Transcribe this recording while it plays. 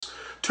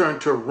turn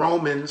to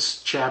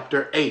Romans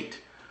chapter 8.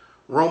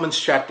 Romans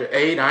chapter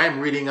 8, I am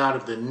reading out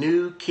of the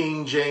New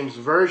King James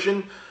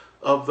Version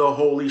of the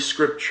Holy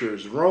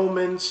Scriptures.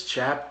 Romans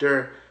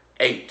chapter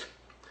 8.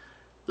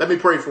 Let me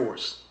pray for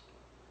us.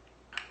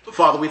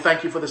 Father, we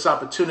thank you for this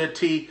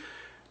opportunity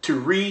to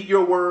read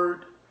your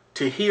word,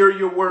 to hear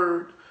your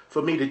word,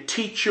 for me to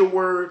teach your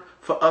word,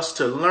 for us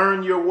to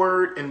learn your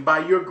word, and by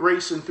your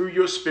grace and through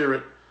your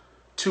spirit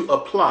to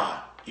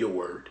apply your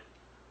word.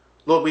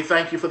 Lord, we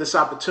thank you for this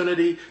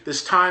opportunity,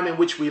 this time in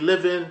which we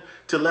live in,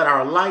 to let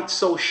our light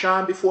so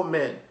shine before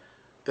men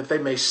that they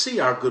may see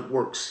our good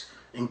works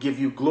and give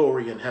you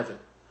glory in heaven.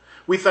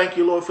 We thank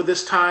you, Lord, for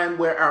this time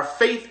where our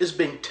faith is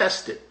being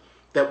tested,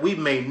 that we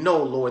may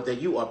know, Lord,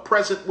 that you are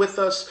present with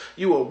us,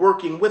 you are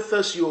working with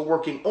us, you are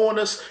working on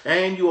us,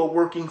 and you are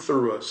working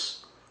through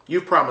us.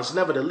 You've promised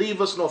never to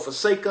leave us nor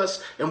forsake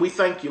us, and we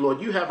thank you,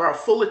 Lord. You have our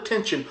full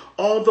attention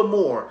all the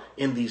more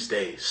in these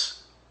days.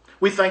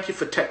 We thank you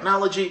for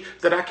technology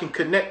that I can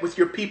connect with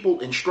your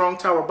people in Strong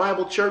Tower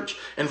Bible Church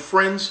and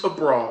friends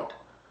abroad.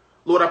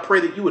 Lord, I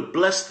pray that you would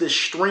bless this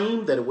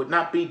stream, that it would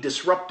not be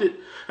disrupted.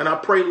 And I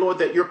pray, Lord,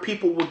 that your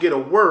people will get a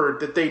word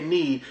that they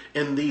need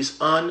in these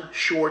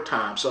unsure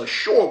times, a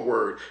sure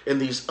word in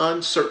these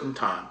uncertain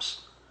times.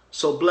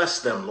 So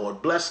bless them,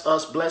 Lord. Bless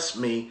us, bless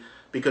me,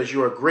 because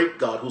you're a great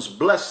God who's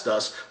blessed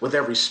us with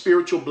every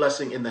spiritual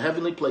blessing in the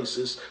heavenly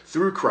places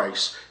through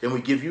Christ. And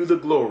we give you the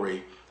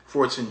glory.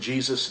 For it's in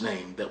Jesus'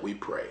 name that we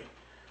pray.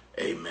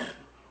 Amen.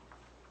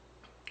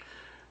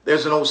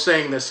 There's an old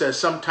saying that says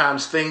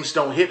sometimes things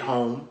don't hit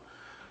home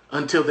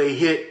until they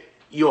hit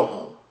your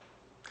home.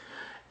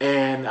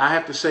 And I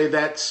have to say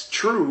that's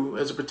true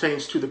as it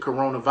pertains to the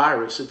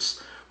coronavirus.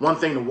 It's one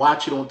thing to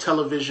watch it on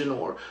television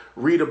or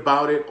read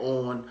about it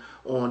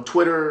on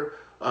Twitter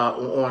or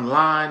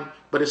online,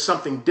 but it's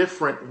something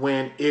different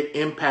when it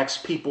impacts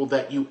people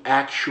that you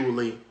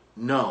actually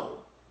know.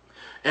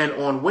 And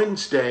on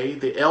Wednesday,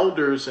 the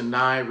elders and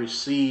I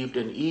received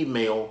an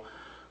email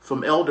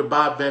from Elder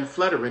Bob Van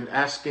Fletteren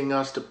asking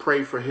us to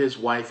pray for his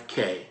wife,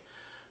 Kay,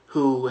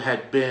 who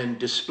had been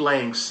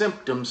displaying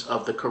symptoms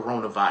of the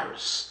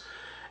coronavirus.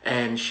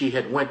 And she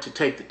had went to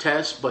take the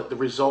test, but the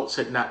results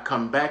had not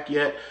come back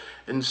yet.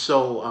 And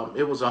so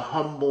it was a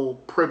humble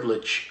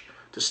privilege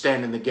to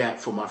stand in the gap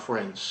for my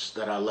friends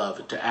that I love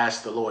and to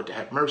ask the Lord to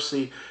have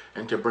mercy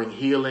and to bring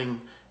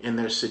healing in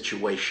their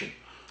situation.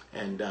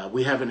 And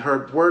we haven't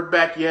heard word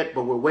back yet,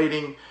 but we're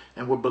waiting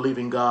and we're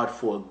believing God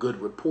for a good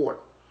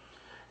report.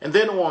 And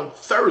then on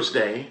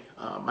Thursday,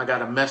 I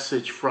got a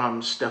message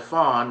from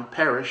Stefan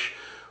Parrish,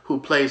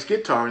 who plays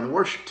guitar in the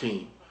worship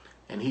team.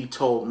 And he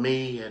told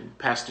me and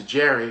Pastor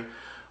Jerry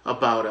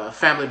about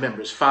family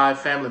members, 5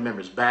 family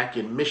members back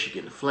in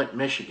Michigan, Flint,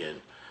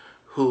 Michigan,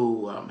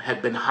 who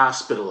had been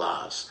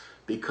hospitalized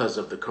because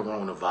of the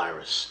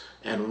coronavirus.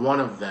 And one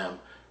of them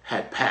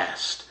had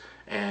passed.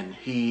 And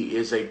he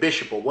is a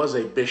bishop, or was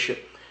a bishop,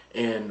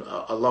 in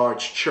a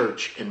large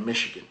church in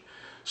Michigan.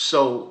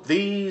 So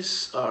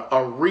these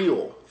are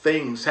real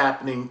things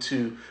happening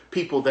to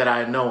people that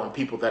I know and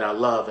people that I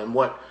love. And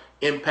what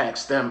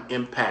impacts them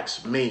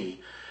impacts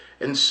me.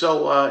 And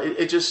so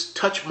it just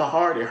touched my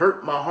heart. It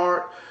hurt my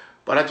heart.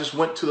 But I just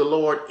went to the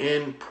Lord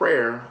in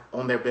prayer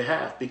on their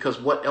behalf,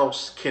 because what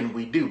else can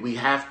we do? We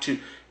have to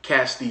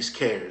cast these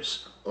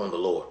cares on the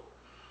Lord.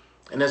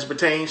 And as it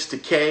pertains to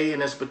Kay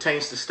and as it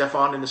pertains to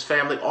Stefan and his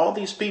family, all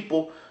these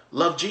people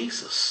love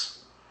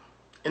Jesus.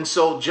 And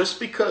so just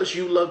because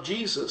you love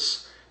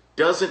Jesus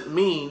doesn't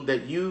mean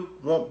that you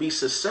won't be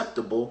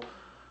susceptible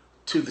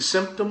to the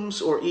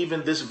symptoms or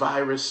even this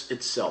virus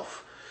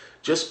itself.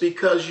 Just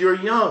because you're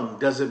young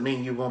doesn't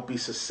mean you won't be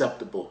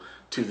susceptible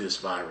to this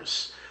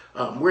virus.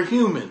 We're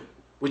human,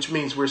 which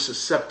means we're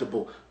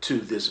susceptible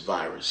to this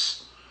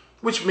virus,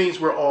 which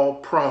means we're all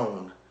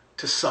prone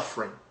to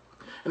suffering.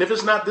 And if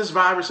it's not this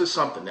virus, it's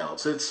something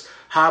else. It's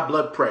high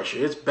blood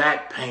pressure, it's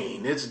back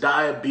pain, it's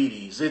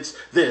diabetes, it's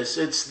this,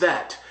 it's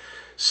that.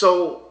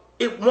 So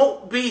it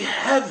won't be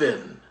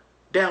heaven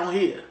down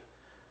here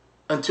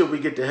until we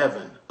get to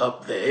heaven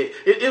up there.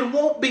 It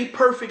won't be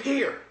perfect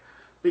here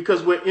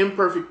because we're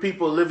imperfect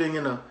people living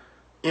in an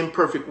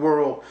imperfect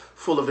world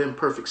full of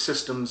imperfect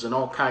systems and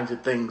all kinds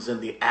of things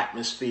in the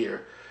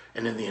atmosphere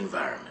and in the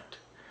environment.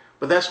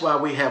 But that's why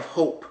we have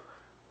hope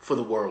for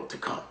the world to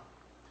come.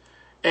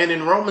 And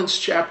in Romans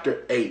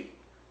chapter 8,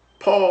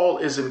 Paul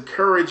is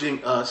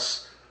encouraging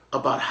us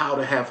about how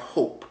to have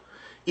hope,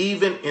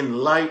 even in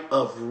light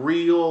of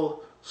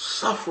real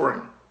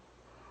suffering,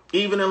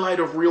 even in light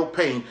of real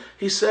pain.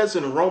 He says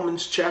in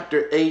Romans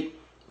chapter 8,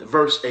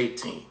 verse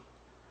 18,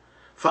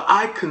 "For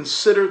I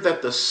consider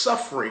that the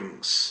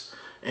sufferings,"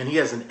 and he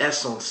has an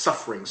S on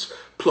sufferings,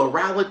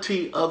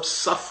 plurality of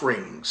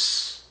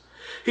sufferings.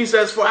 He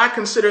says, "For I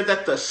consider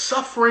that the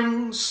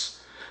sufferings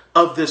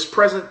of this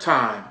present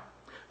time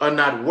are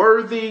not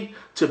worthy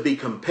to be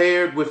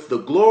compared with the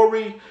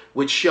glory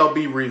which shall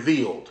be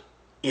revealed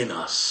in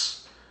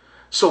us."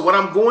 So what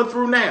I'm going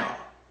through now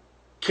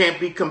can't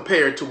be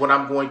compared to what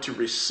I'm going to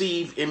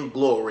receive in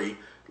glory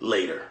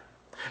later.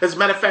 As a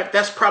matter of fact,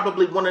 that's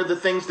probably one of the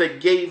things that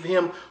gave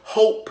him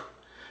hope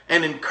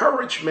and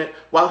encouragement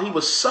while he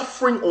was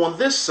suffering on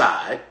this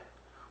side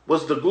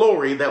was the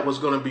glory that was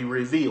going to be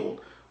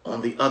revealed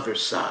on the other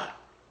side.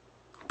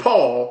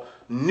 Paul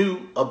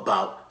knew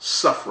about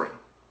suffering.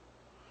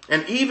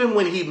 And even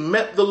when he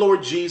met the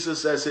Lord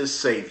Jesus as his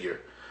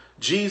Savior,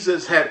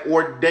 Jesus had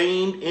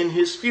ordained in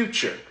his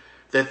future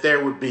that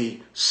there would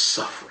be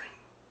suffering.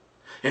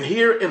 And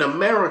here in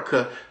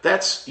America,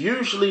 that's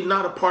usually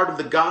not a part of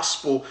the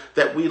gospel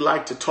that we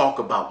like to talk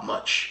about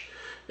much.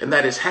 And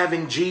that is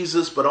having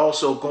Jesus, but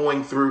also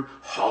going through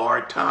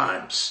hard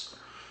times.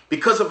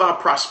 Because of our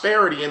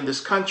prosperity in this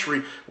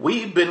country,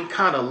 we've been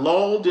kind of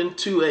lulled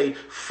into a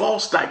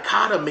false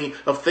dichotomy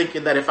of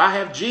thinking that if I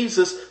have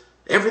Jesus,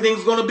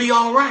 everything's going to be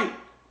all right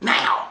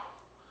now.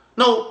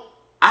 No,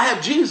 I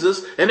have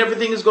Jesus and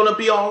everything is going to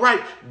be all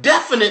right.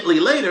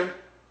 Definitely later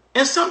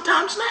and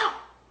sometimes now.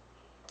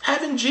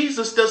 Having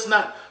Jesus does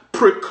not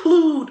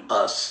preclude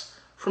us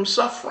from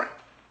suffering.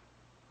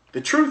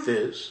 The truth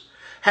is,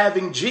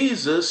 having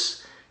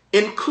Jesus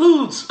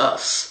includes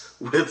us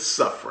with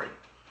suffering.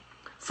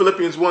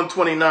 Philippians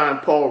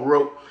 1:29, Paul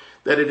wrote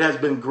that it has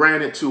been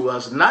granted to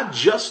us not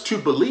just to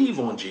believe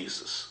on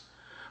Jesus,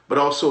 but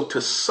also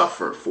to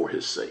suffer for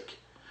his sake.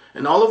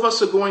 And all of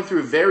us are going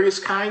through various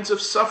kinds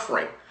of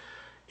suffering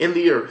in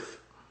the earth.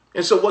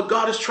 And so what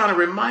God is trying to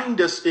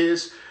remind us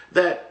is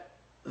that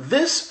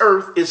this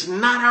earth is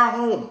not our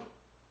home.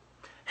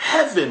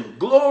 Heaven,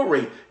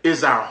 glory,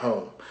 is our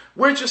home.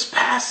 We're just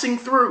passing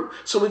through.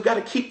 So we've got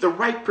to keep the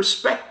right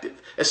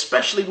perspective,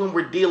 especially when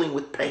we're dealing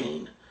with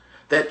pain.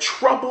 That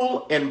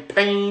trouble and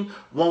pain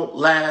won't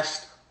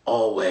last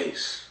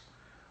always.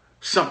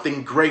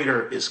 Something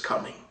greater is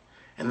coming.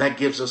 And that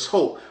gives us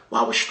hope.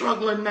 While we're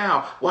struggling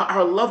now, while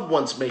our loved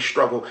ones may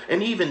struggle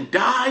and even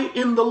die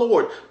in the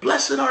Lord.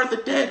 Blessed are the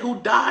dead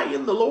who die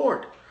in the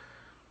Lord.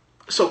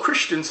 So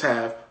Christians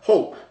have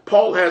hope.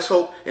 Paul has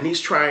hope, and he's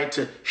trying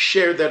to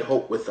share that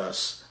hope with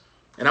us.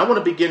 And I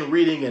want to begin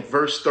reading at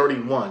verse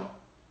 31.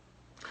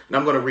 And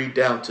I'm going to read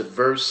down to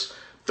verse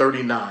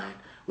 39.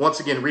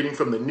 Once again, reading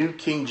from the New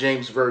King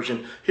James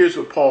Version. Here's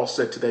what Paul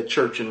said to that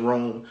church in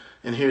Rome,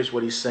 and here's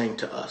what he's saying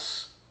to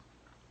us.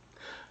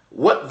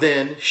 What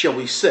then shall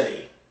we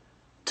say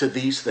to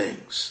these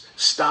things?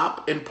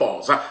 Stop and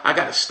pause. I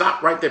got to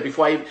stop right there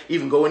before I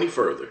even go any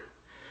further.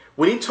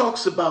 When he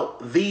talks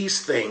about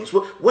these things,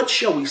 what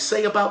shall we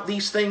say about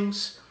these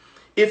things?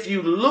 If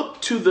you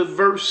look to the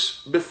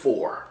verse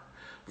before,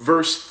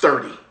 verse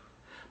 30,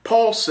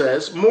 Paul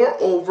says,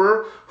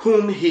 moreover,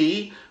 whom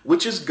he,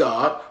 which is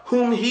God,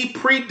 whom he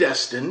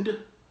predestined,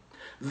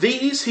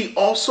 these he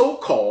also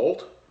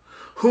called,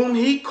 whom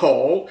he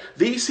called,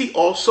 these he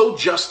also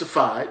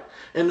justified,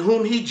 and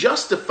whom he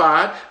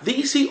justified,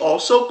 these he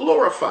also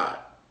glorified.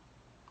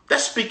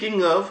 That's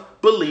speaking of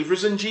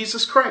believers in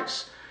Jesus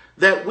Christ.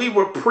 That we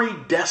were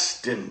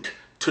predestined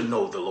to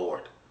know the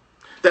Lord.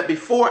 That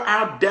before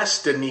our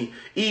destiny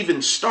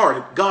even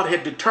started, God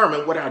had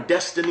determined what our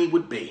destiny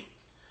would be.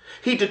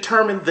 He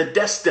determined the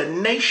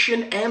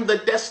destination and the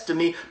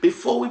destiny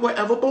before we were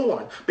ever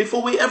born,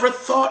 before we ever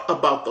thought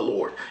about the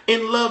Lord.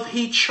 In love,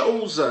 he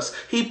chose us.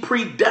 He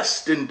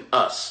predestined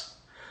us.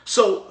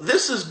 So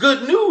this is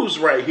good news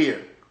right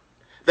here,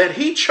 that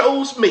he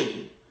chose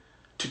me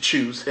to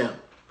choose him.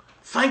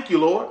 Thank you,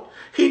 Lord.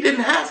 He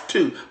didn't have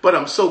to, but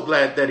I'm so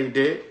glad that he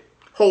did.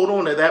 Hold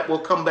on to that. We'll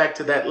come back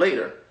to that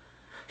later.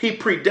 He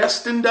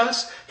predestined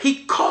us.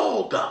 He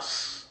called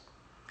us.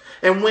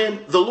 And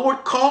when the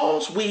Lord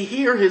calls, we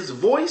hear his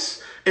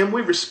voice and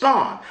we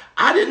respond.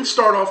 I didn't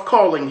start off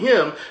calling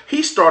him.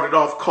 He started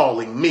off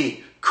calling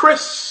me.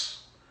 Chris,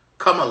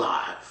 come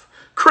alive.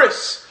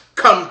 Chris,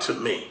 come to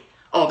me.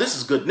 Oh, this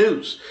is good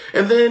news.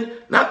 And then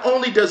not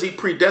only does he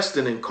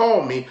predestine and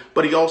call me,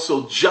 but he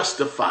also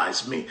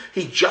justifies me.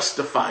 He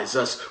justifies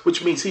us,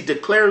 which means he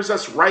declares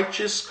us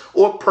righteous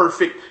or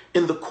perfect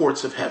in the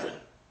courts of heaven.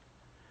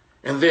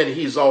 And then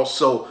he's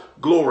also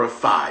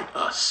glorified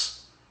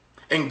us.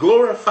 And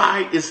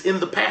glorified is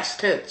in the past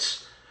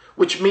tense,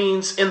 which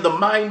means in the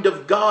mind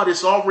of God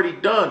it's already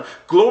done.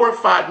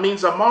 Glorified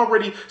means I'm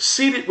already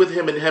seated with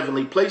him in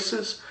heavenly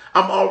places.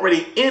 I'm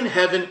already in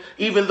heaven,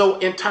 even though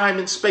in time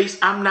and space,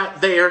 I'm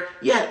not there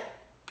yet.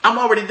 I'm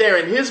already there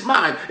in his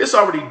mind. It's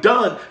already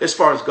done as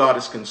far as God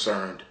is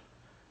concerned.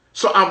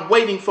 So I'm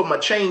waiting for my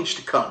change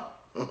to come.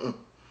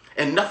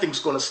 And nothing's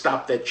going to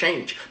stop that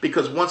change,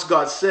 because once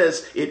God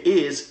says it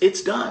is,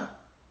 it's done.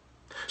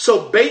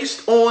 So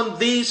based on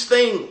these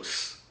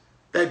things,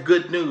 that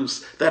good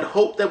news, that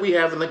hope that we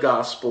have in the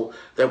gospel,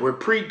 that we're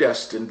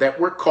predestined, that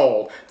we're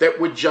called, that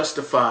we're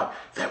justified,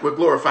 that we're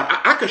glorified.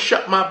 I could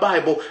shut my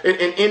Bible and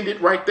end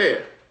it right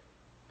there.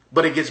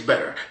 But it gets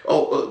better.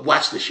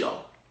 Watch this,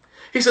 y'all.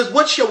 He says,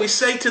 what shall we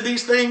say to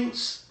these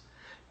things?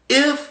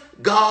 If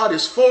God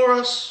is for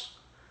us,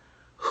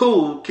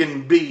 who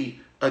can be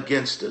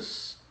against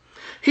us?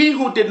 He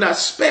who did not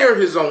spare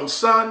his own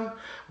son,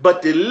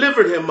 but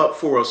delivered him up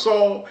for us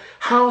all,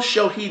 how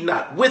shall he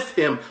not with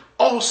him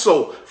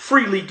also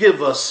freely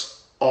give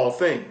us all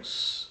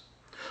things?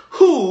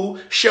 Who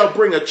shall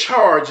bring a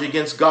charge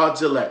against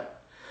God's elect?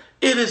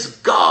 It is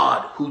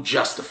God who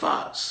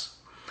justifies.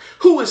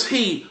 Who is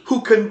he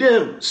who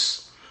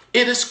condemns?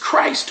 It is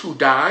Christ who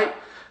died,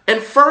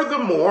 and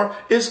furthermore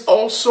is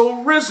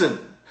also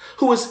risen,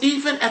 who is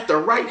even at the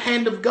right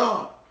hand of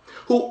God,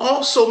 who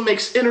also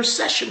makes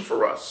intercession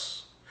for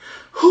us.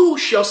 Who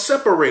shall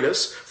separate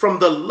us from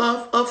the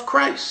love of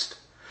Christ?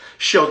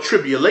 Shall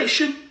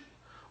tribulation,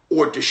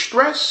 or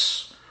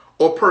distress,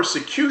 or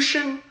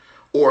persecution,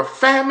 or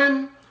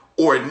famine,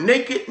 or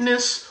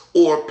nakedness,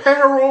 or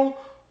peril,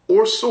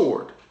 or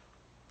sword?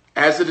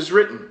 As it is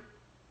written,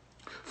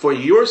 for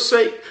your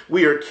sake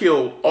we are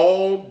killed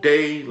all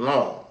day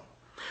long.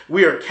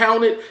 We are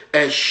counted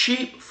as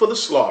sheep for the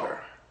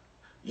slaughter.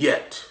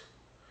 Yet,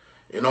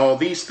 in all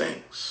these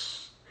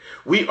things,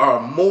 we are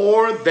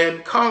more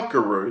than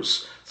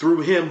conquerors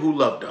through him who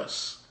loved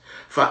us.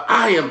 For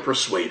I am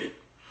persuaded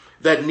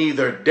that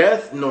neither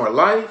death nor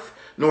life,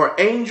 nor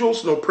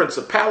angels, nor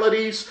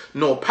principalities,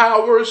 nor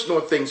powers,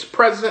 nor things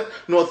present,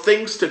 nor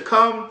things to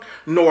come,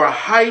 nor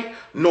height,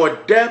 nor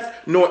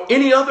depth, nor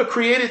any other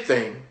created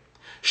thing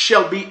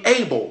shall be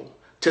able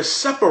to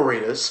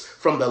separate us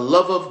from the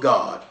love of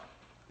God,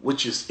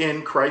 which is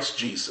in Christ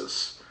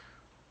Jesus,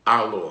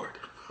 our Lord.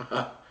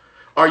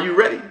 Are you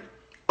ready?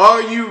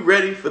 Are you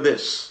ready for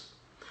this?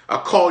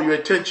 I'll call your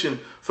attention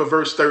for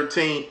verse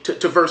 13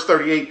 to verse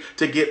 38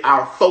 to get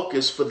our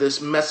focus for this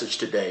message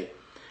today.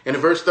 And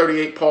in verse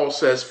 38, Paul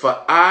says,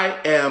 for I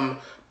am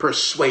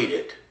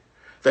persuaded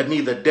that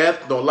neither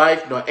death, nor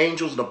life, nor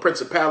angels, nor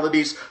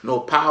principalities,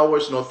 nor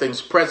powers, nor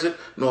things present,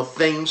 nor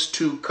things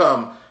to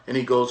come. And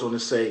he goes on to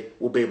say,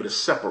 will be able to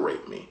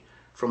separate me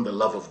from the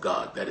love of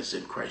God that is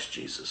in Christ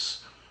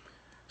Jesus.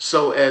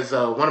 So as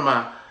one of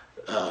my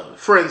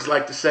friends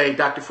like to say,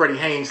 Dr. Freddie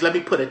Haynes, let me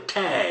put a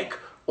tag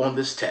on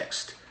this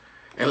text.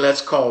 And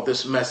let's call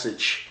this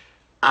message,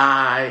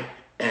 I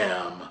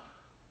am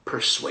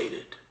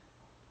persuaded.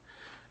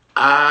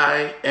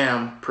 I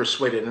am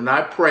persuaded. And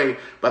I pray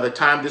by the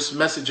time this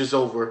message is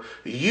over,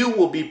 you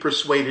will be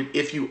persuaded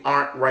if you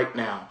aren't right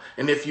now.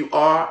 And if you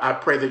are, I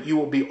pray that you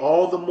will be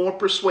all the more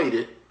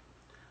persuaded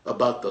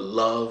about the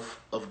love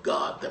of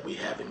God that we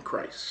have in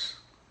Christ.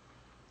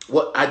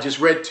 What I just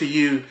read to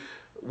you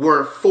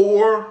were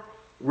 4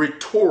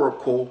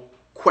 rhetorical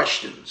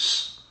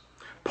questions.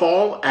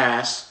 Paul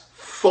asked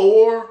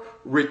 4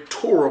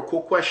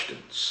 rhetorical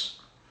questions.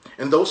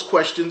 And those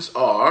questions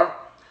are,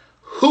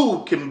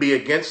 who can be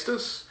against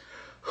us?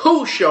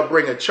 Who shall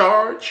bring a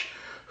charge?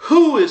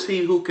 Who is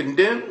he who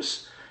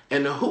condemns?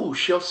 And who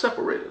shall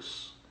separate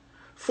us?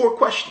 4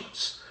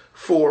 questions,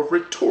 4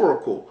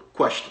 rhetorical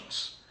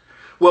questions.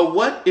 Well,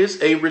 what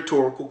is a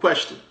rhetorical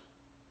question?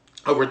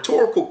 A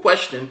rhetorical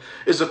question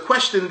is a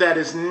question that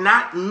is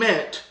not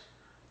meant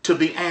to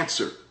be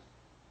answered.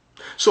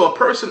 So a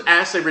person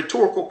asks a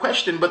rhetorical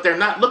question, but they're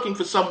not looking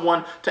for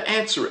someone to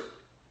answer it.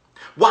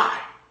 Why?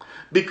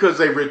 Because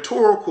a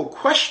rhetorical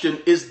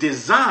question is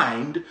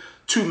designed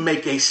to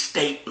make a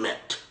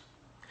statement.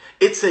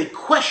 It's a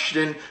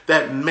question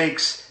that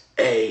makes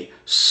a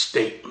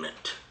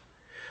statement.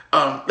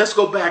 Let's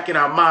go back in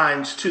our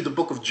minds to the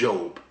book of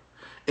Job.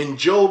 In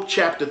Job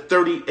chapter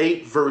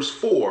 38, verse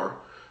 4,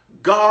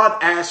 God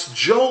asked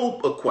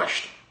Job a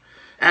question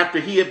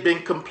after he had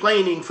been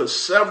complaining for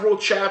several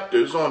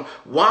chapters on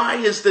why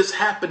is this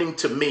happening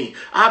to me?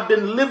 I've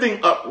been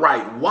living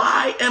upright.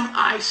 Why am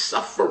I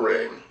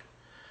suffering?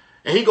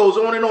 And he goes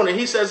on and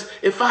he says,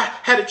 if I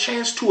had a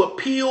chance to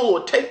appeal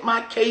or take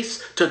my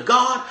case to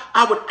God,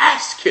 I would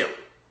ask him,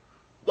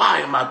 why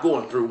am I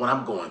going through what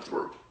I'm going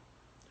through?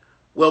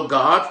 Well,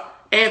 God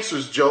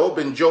answers Job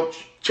in Job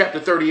chapter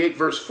 38,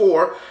 verse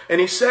 4, and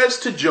he says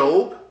to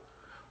Job,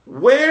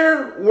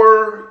 where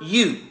were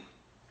you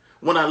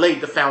when I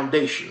laid the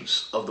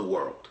foundations of the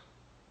world?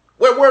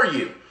 Where were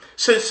you?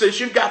 Since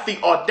you've got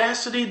the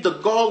audacity, the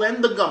gall,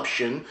 and the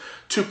gumption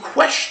to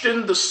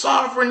question the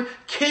sovereign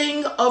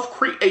King of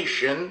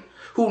creation,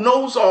 who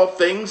knows all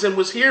things and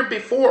was here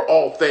before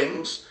all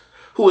things,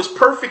 who is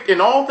perfect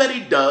in all that he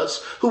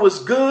does, who is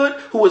good,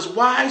 who is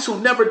wise, who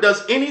never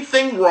does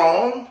anything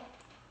wrong.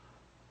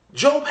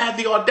 Job had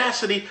the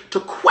audacity to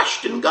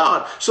question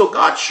God. So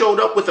God showed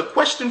up with a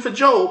question for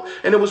Job,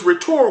 and it was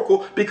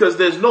rhetorical because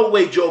there's no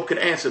way Job could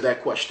answer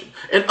that question.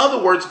 In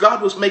other words,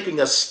 God was making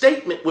a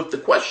statement with the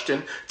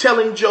question,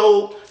 telling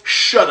Job,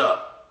 shut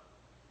up.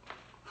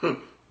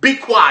 Be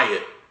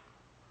quiet.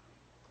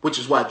 Which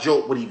is why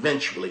Job would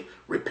eventually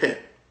repent.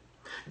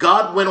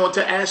 God went on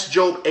to ask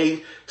Job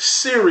a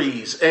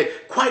series,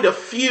 quite a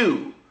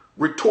few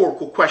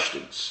rhetorical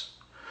questions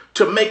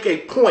to make a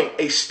point,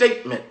 a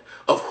statement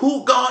of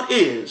who God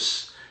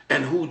is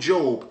and who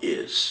Job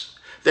is.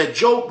 That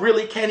Job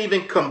really can't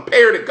even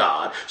compare to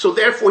God. So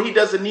therefore he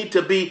doesn't need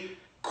to be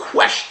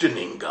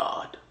questioning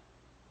God.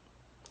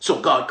 So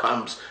God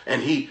comes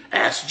and he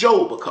asks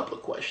Job a couple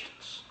of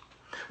questions.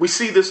 We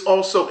see this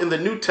also in the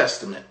New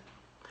Testament,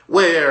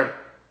 where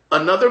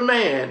another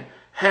man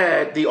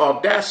had the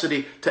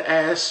audacity to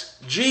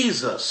ask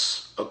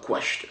Jesus a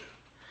question.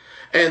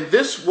 And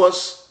this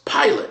was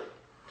Pilate.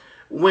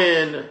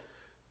 When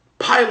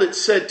Pilate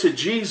said to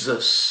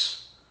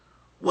Jesus,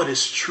 what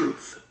is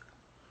truth?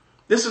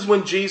 This is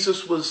when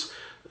Jesus was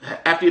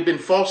after he had been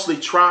falsely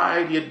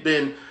tried, he had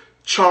been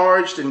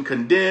charged and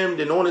condemned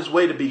and on his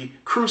way to be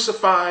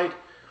crucified.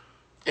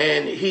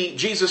 And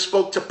Jesus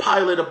spoke to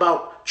Pilate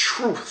about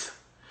truth.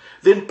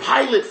 Then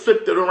Pilate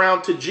flipped it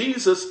around to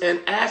Jesus and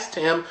asked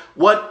him,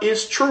 what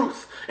is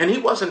truth? And he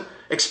wasn't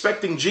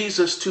expecting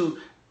Jesus to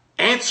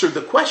answer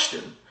the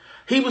question.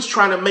 He was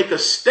trying to make a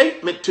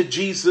statement to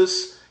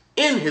Jesus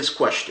in his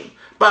question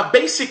by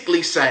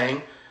basically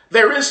saying,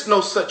 there is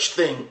no such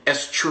thing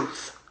as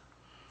truth.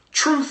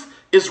 Truth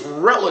is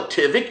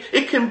relative.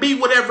 It can be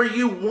whatever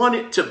you want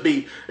it to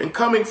be. And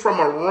coming from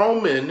a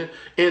Roman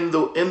in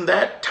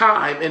that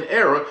time and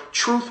era,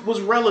 truth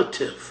was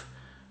relative.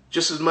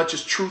 Just as much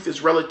as truth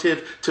is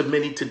relative to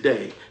many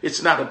today.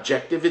 It's not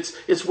objective.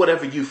 It's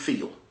whatever you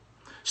feel.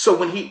 So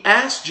when he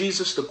asked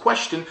Jesus the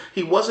question,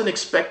 he wasn't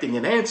expecting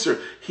an answer.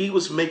 He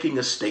was making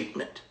a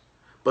statement.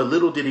 But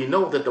little did he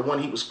know that the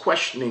one he was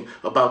questioning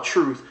about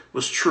truth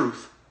was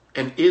truth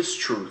and is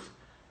truth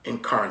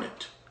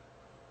incarnate.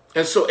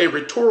 And so a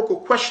rhetorical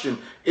question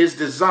is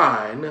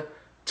designed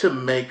to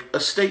make a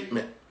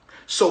statement.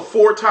 So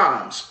 4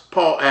 times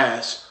Paul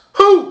asks,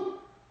 who?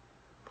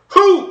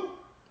 Who?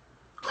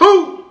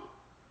 Who?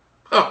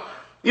 Oh,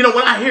 when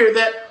I hear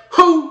that,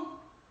 who?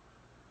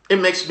 It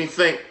makes me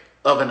think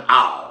of an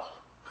owl.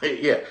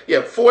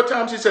 Yeah. 4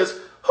 times he says,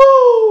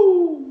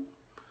 who?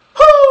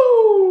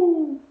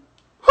 Who?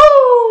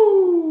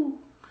 Who?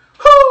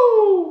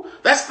 Who?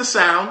 That's the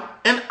sound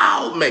an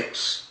owl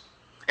makes.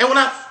 And when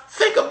I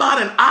think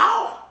about an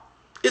owl,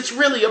 it's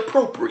really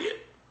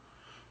appropriate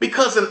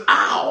because an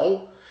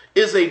owl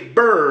is a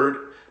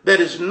bird that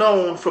is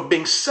known for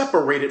being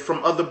separated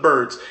from other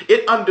birds.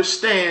 It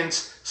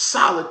understands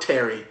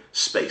solitary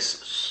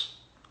spaces.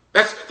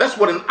 That's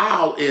what an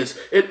owl is.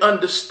 It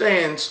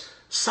understands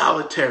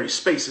solitary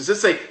spaces.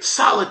 It's a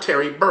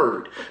solitary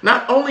bird.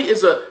 Not only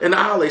is an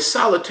owl a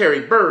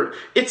solitary bird,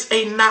 it's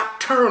a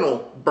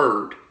nocturnal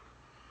bird,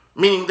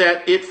 meaning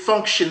that it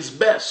functions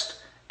best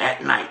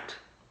at night.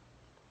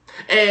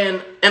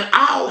 And an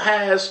owl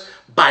has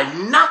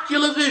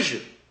binocular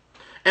vision.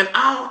 An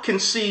owl can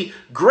see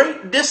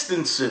great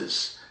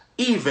distances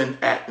even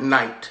at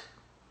night.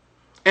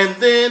 And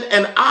then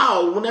an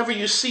owl, whenever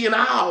you see an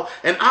owl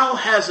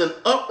has an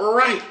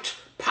upright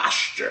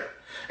posture,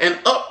 an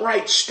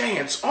upright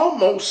stance,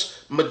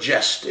 almost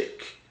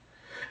majestic.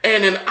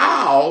 And an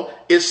owl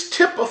is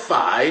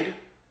typified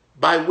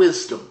by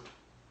wisdom.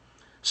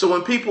 So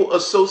when people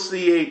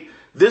associate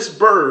this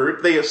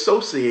bird, they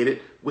associate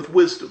it with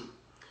wisdom.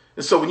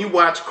 And so when you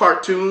watch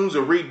cartoons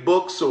or read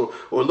books or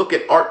look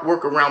at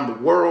artwork around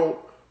the world,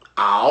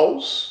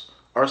 owls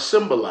are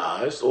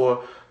symbolized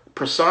or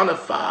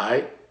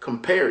personified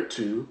compared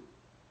to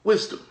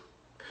wisdom.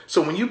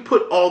 So when you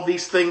put all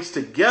these things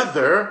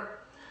together,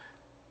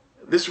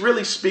 this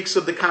really speaks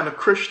of the kind of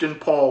Christian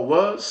Paul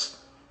was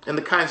and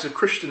the kinds of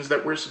Christians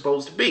that we're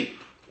supposed to be.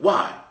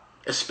 Why?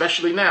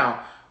 Especially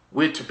now,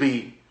 we're to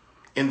be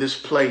in this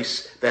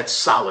place that's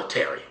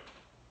solitary,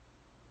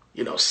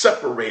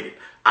 separated,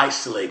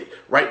 isolated.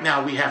 Right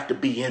now, we have to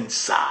be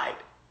inside.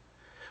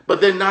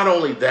 But then not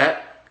only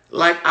that,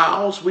 like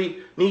owls,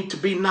 we need to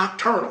be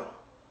nocturnal,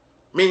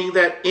 meaning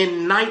that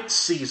in night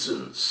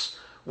seasons,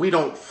 we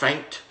don't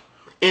faint.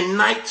 In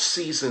night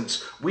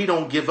seasons, we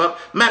don't give up.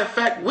 Matter of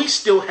fact, we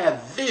still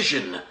have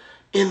vision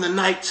in the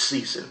night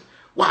season.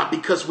 Why?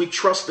 Because we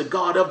trust the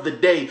God of the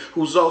day,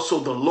 who's also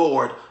the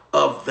Lord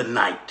of the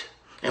night.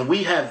 And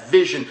we have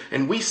vision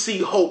and we see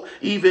hope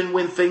even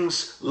when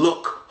things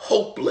look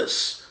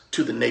hopeless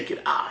to the naked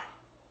eye.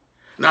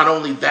 Not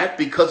only that,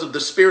 because of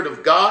the Spirit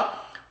of God,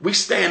 we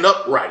stand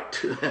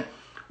upright.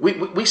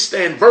 we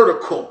stand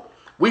vertical.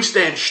 We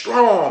stand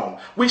strong.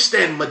 We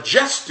stand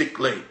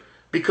majestically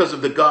because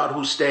of the God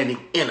who's standing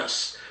in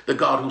us, the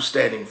God who's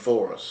standing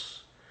for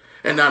us.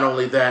 And not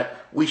only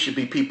that, we should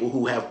be people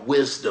who have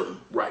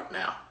wisdom right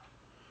now.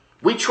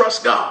 We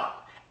trust God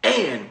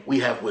and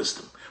we have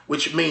wisdom,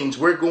 which means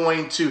we're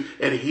going to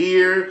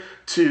adhere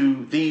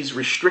to these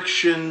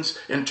restrictions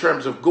in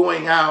terms of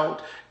going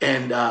out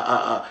and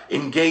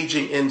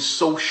engaging in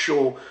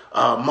social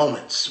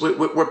moments.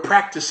 We're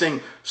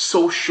practicing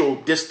social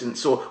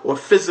distance or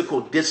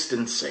physical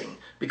distancing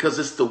because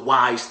it's the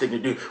wise thing to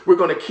do. We're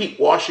going to keep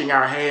washing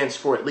our hands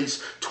for at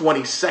least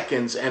 20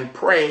 seconds and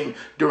praying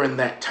during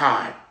that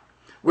time.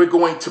 We're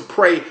going to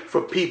pray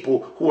for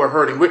people who are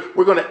hurting.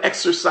 We're going to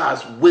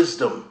exercise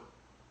wisdom.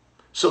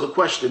 So the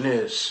question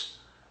is,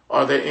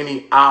 are there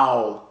any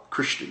owl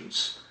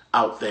Christians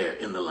out there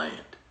in the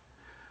land?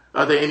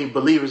 Are there any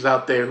believers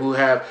out there who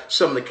have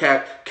some of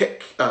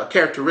the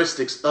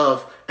characteristics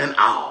of an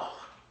owl?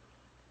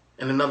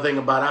 And another thing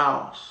about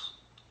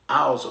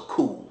owls are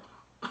cool.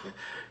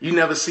 You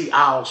never see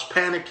owls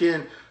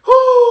panicking.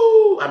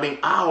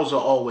 Owls are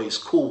always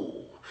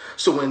cool.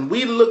 So when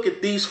we look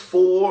at these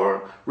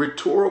 4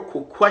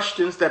 rhetorical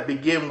questions that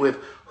begin with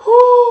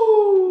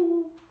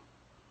who,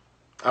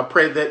 I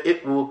pray that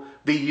it will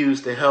be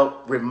used to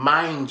help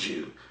remind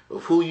you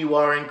of who you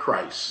are in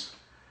Christ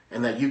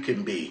and that you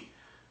can be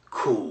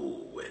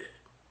cool with it.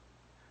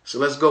 So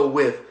let's go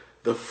with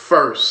the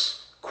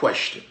first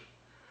question.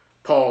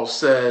 Paul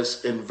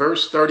says in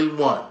verse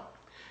 31,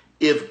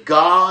 if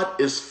God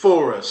is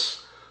for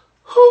us,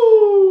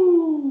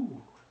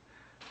 who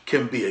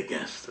can be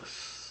against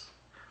us?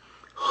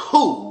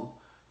 Who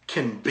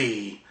can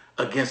be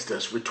against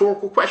us?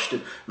 Rhetorical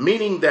question,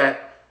 meaning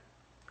that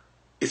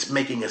it's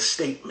making a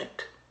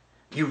statement.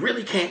 You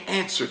really can't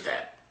answer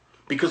that,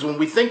 because when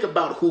we think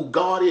about who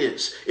God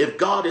is, if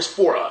God is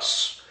for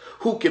us,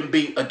 who can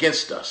be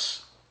against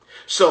us?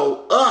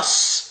 So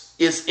us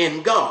is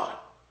in God.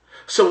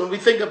 So when we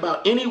think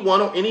about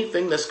anyone or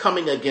anything that's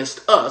coming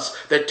against us,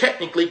 they're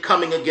technically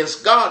coming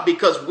against God,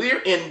 because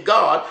we're in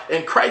God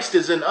and Christ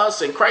is in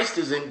us and Christ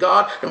is in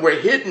God and we're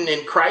hidden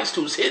in Christ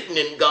who's hidden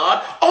in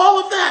God.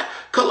 All of that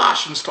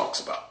Colossians talks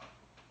about.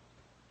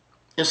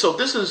 And so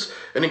this is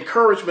an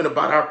encouragement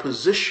about our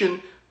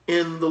position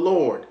in the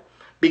Lord,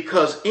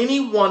 because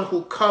anyone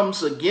who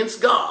comes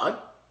against God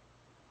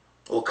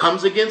or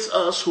comes against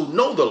us who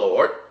know the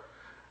Lord,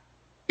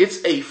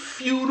 it's a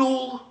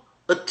futile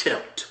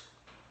attempt.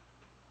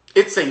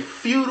 It's a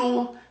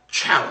futile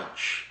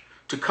challenge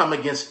to come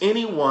against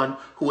anyone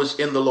who is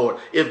in the Lord.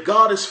 If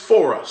God is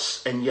for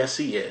us, and yes,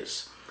 he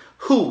is,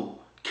 who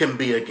can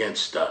be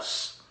against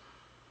us?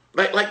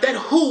 Like that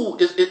who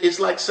is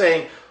like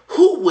saying,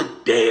 who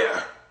would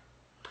dare?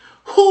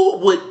 Who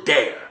would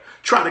dare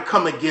try to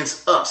come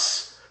against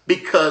us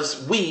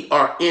because we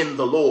are in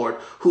the Lord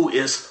who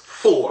is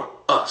for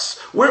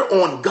us? We're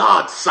on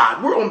God's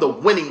side. We're on the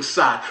winning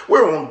side.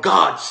 We're on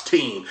God's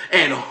team.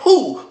 And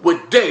who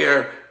would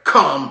dare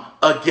come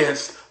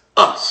against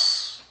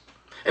us?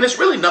 And it's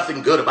really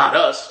nothing good about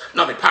us,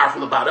 nothing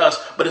powerful about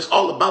us, but it's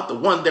all about the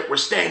one that we're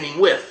standing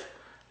with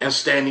and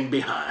standing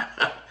behind.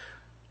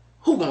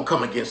 Who gonna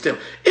come against him?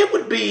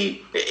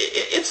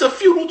 It's a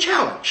futile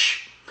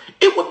challenge.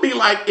 It would be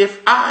like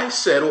if I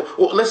said,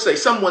 or let's say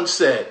someone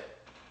said,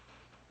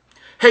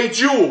 hey,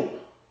 Jewel,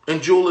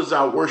 and Jewel is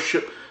our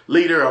worship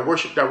leader, our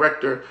worship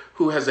director,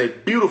 who has a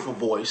beautiful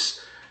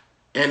voice.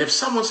 And if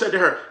someone said to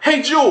her,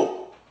 hey,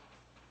 Jewel,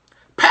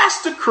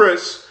 Pastor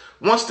Chris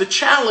wants to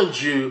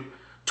challenge you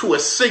to a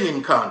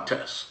singing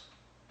contest.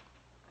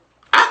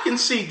 I can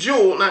see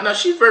Jewel, now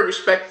she's very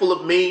respectful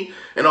of me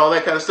and all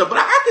that kind of stuff, but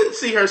I can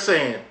see her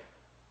saying,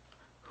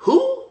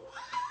 who?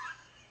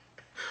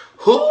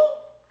 Who?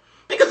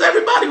 Because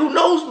everybody who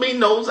knows me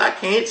knows I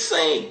can't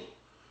sing.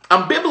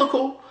 I'm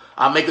biblical.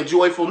 I make a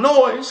joyful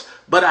noise,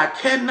 but I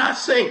cannot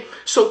sing.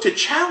 So to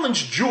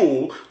challenge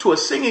Jewel to a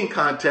singing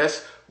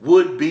contest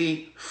would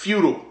be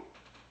futile.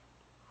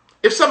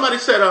 If somebody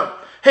said,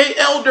 hey,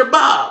 Elder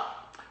Bob,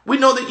 we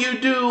know that you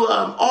do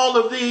all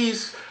of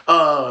these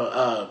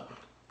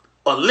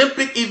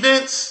Olympic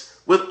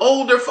events with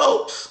older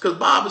folks, because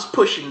Bob is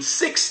pushing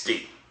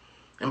 60.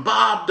 And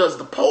Bob does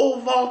the pole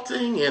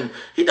vaulting and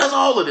he does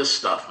all of this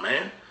stuff,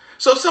 man.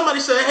 So if somebody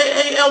said,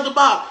 hey, Elder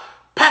Bob,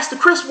 Pastor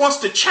Chris wants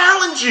to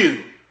challenge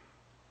you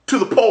to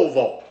the pole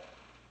vault.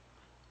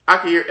 I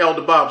can hear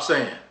Elder Bob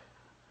saying,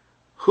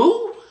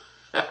 who?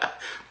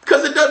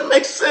 Because it doesn't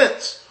make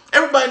sense.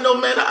 Everybody know,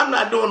 man, I'm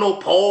not doing no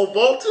pole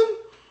vaulting.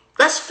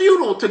 That's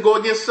futile to go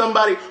against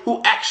somebody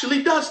who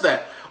actually does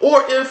that.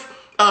 Or if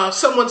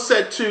someone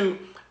said to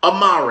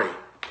Amari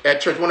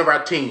at church, one of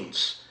our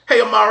teens,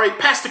 hey, Amari,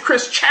 Pastor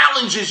Chris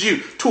challenges you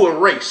to a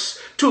race,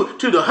 to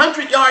the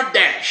 100-yard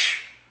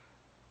dash.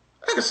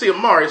 I can see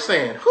Amari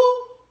saying,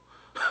 who?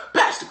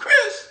 Pastor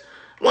Chris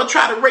want to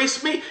try to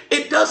race me?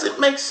 It doesn't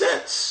make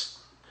sense.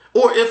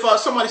 Or if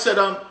somebody said,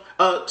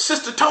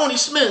 Sister Tony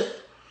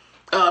Smith,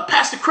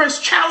 Pastor Chris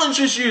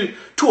challenges you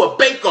to a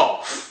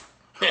bake-off.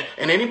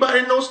 And anybody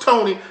that knows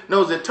Tony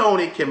knows that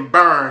Tony can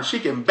burn. She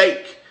can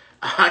bake.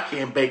 I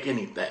can't bake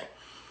anything.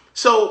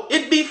 So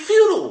it'd be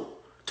futile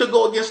to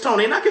go against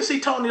Tony. And I can see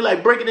Tony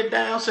like breaking it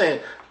down saying,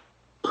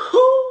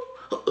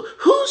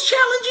 who's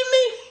challenging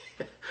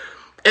me?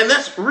 And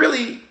that's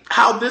really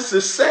how this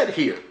is said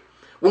here.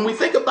 When we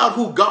think about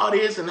who God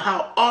is and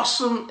how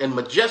awesome and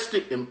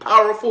majestic and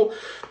powerful,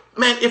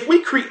 man, if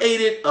we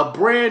created a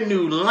brand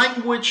new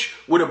language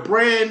with a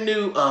brand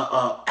new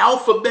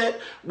alphabet,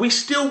 we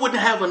still wouldn't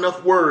have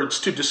enough words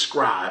to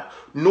describe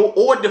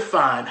or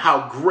define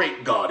how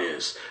great God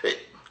is.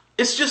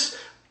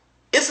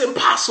 It's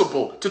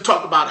impossible to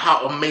talk about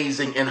how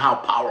amazing and how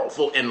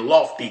powerful and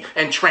lofty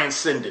and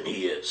transcendent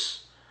he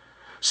is.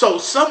 So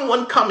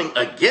someone coming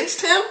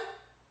against him,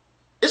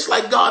 it's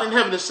like God in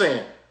heaven is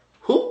saying,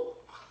 who?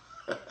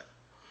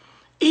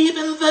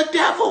 Even the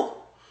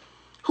devil,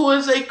 who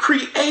is a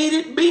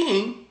created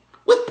being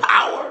with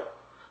power,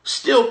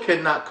 still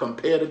cannot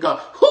compare to God.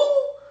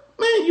 Who?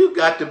 Man, you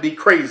got to be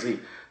crazy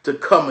to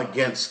come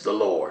against the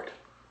Lord.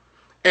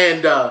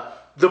 And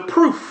the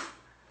proof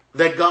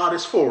that God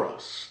is for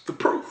us, the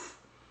proof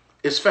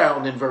is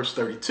found in verse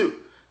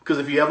 32. Because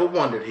if you ever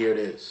wondered, here it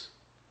is.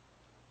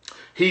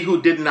 He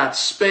who did not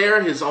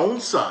spare his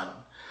own son,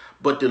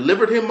 but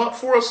delivered him up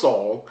for us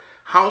all,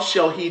 how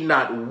shall he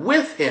not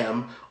with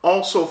him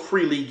also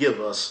freely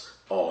give us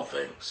all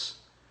things?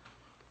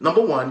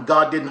 Number one,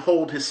 God didn't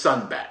hold his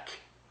son back.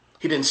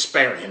 He didn't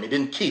spare him. He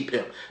didn't keep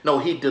him. No,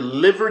 he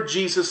delivered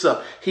Jesus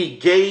up. He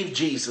gave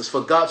Jesus.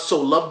 For God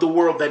so loved the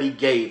world that he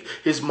gave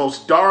his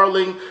most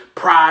darling,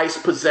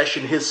 prized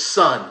possession, his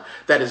son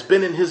that has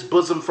been in his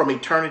bosom from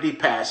eternity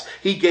past.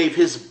 He gave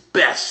his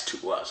best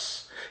to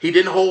us. He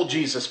didn't hold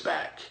Jesus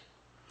back.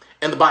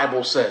 And the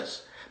Bible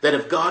says that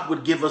if God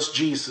would give us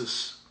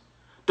Jesus,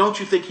 don't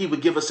you think he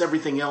would give us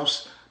everything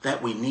else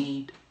that we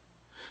need?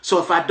 So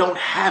if I don't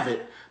have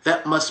it,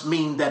 that must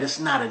mean that it's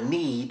not a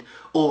need,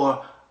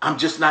 or I'm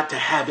just not to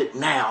have it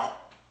now.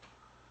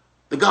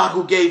 The God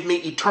who gave me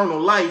eternal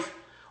life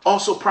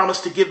also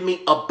promised to give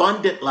me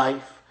abundant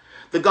life.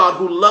 The God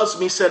who loves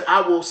me said,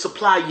 I will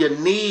supply your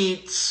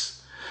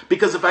needs.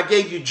 Because if I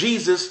gave you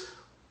Jesus,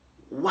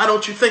 why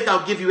don't you think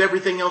I'll give you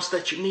everything else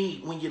that you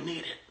need when you need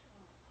it?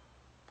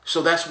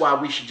 So that's why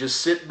we should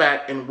just sit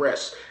back and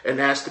rest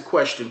and ask the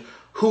question,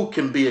 who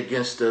can be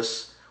against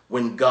us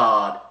when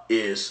God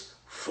is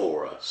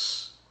for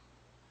us?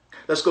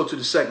 Let's go to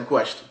the second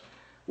question,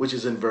 which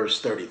is in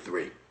verse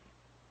 33.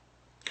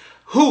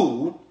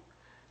 Who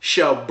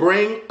shall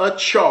bring a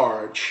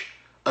charge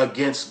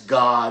against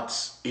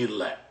God's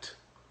elect?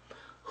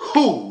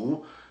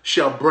 Who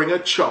shall bring a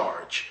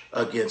charge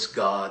against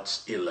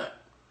God's elect?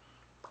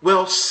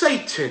 Well,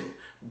 Satan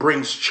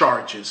brings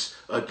charges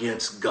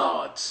against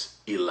God's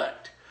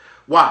elect.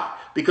 Why?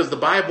 Because the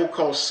Bible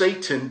calls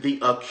Satan the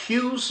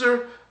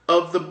accuser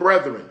of the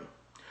brethren.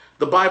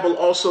 The Bible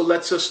also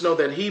lets us know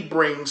that he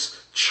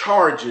brings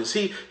charges.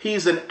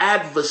 He's an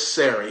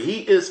adversary. He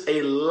is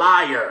a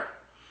liar.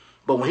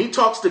 But when he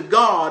talks to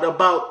God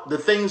about the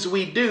things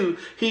we do,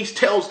 he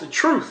tells the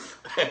truth.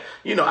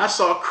 I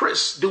saw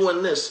Chris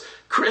doing this.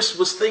 Chris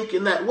was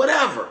thinking that,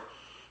 whatever.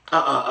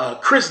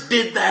 Chris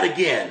did that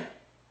again.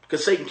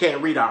 Because Satan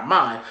can't read our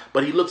mind,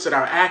 but he looks at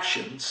our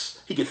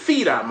actions. He can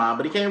feed our mind,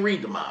 but he can't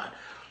read the mind.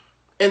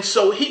 And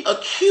so he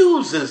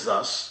accuses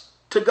us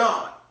to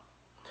God.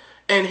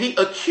 And he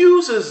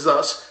accuses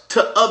us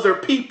to other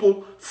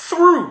people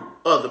through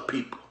other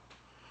people.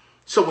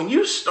 So when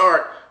you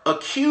start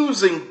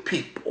accusing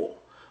people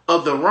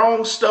of the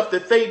wrong stuff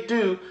that they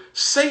do,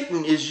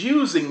 Satan is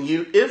using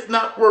you, if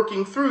not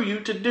working through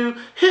you, to do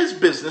his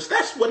business.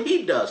 That's what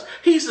he does.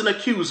 He's an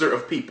accuser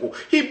of people.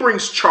 He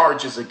brings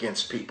charges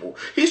against people.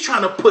 He's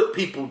trying to put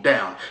people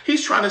down.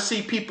 He's trying to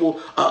see people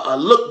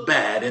look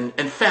bad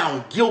and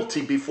found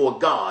guilty before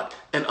God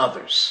and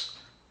others.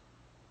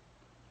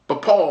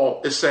 But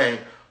Paul is saying,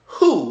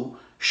 who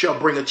shall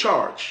bring a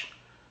charge?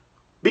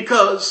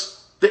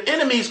 Because the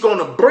enemy's going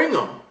to bring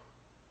them.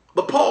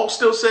 But Paul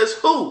still says,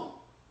 who?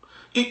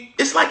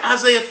 It's like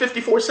Isaiah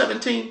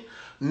 54:17.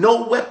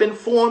 No weapon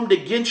formed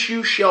against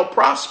you shall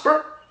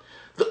prosper.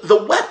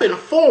 The weapon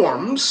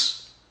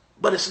forms,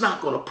 but it's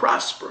not going to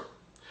prosper.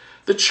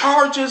 The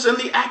charges and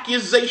the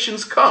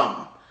accusations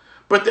come,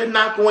 but they're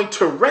not going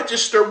to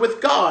register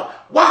with God.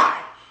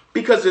 Why?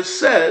 Because it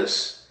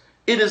says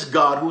it is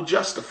God who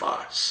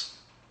justifies.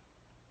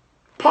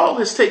 Paul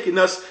has taken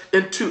us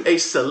into a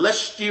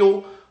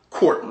celestial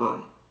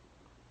courtroom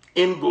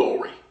in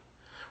glory,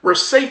 where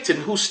Satan,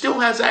 who still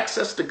has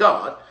access to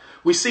God,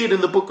 we see it in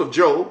the book of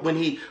Job when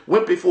he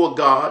went before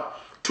God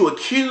to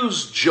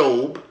accuse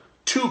Job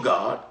to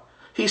God.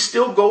 He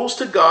still goes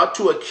to God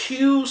to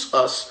accuse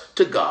us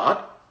to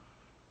God.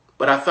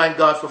 But I thank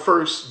God for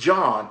 1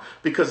 John,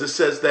 because it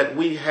says that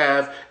we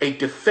have a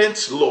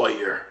defense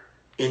lawyer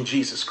in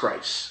Jesus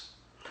Christ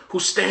who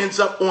stands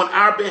up on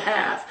our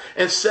behalf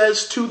and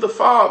says to the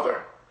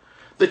Father,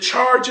 the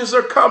charges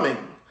are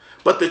coming,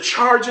 but the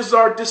charges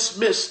are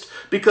dismissed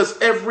because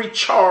every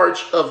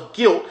charge of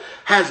guilt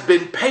has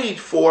been paid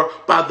for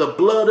by the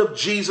blood of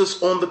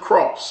Jesus on the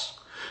cross.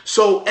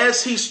 So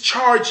as he's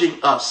charging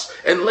us,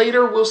 and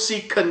later we'll see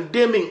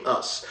condemning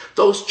us,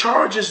 those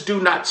charges do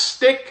not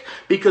stick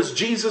because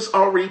Jesus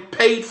already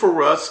paid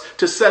for us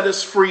to set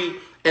us free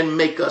and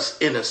make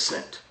us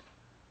innocent.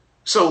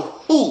 So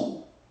who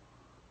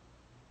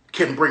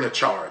can bring a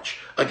charge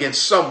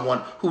against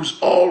someone who's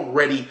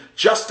already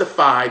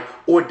justified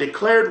or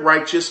declared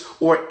righteous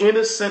or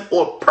innocent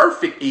or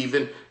perfect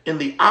even in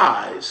the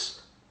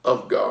eyes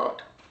of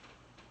God?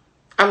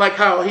 I like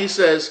how he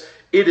says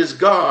it is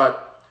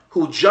God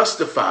who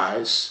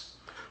justifies,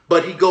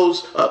 but he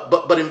goes,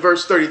 but in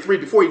verse 33,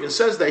 before he even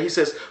says that, he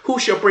says, who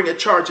shall bring a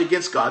charge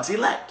against God's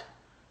elect?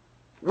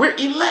 We're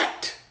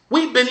elect.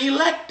 We've been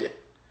elected.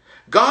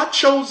 God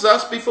chose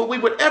us before we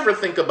would ever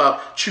think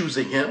about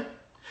choosing him.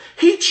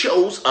 He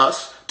chose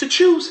us to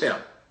choose him.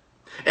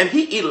 And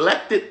he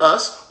elected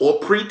us or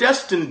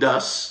predestined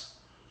us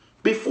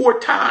before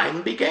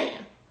time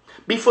began,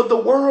 before the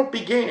world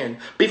began,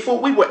 before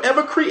we were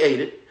ever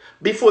created,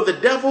 before the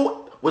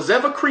devil was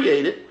ever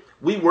created,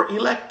 we were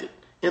elected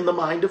in the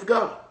mind of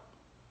God.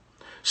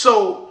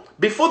 So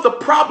before the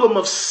problem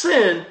of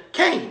sin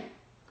came,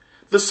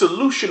 the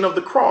solution of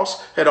the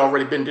cross had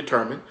already been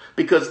determined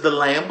because the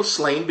lamb was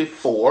slain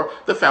before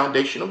the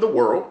foundation of the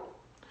world.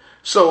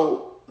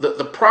 So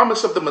the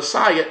promise of the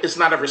Messiah is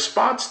not a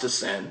response to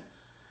sin,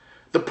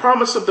 The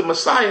promise of the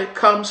Messiah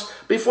comes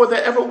before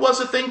there ever was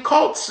a thing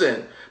called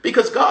sin.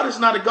 Because God is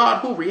not a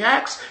God who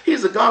reacts.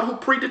 He's a God who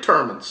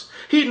predetermines.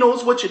 He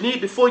knows what you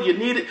need before you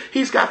need it.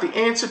 He's got the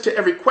answer to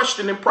every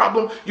question and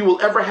problem you will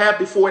ever have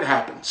before it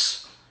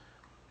happens.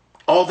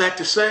 All that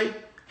to say,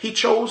 he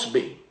chose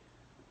me.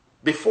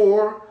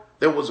 Before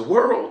there was a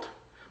world,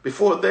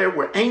 before there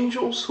were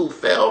angels who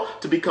fell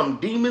to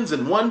become demons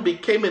and one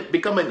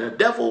becoming a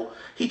devil,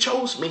 he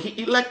chose me.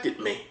 He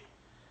elected me.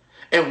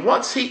 And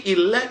once he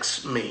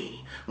elects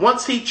me,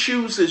 once he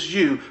chooses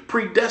you,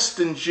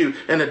 predestines you,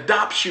 and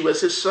adopts you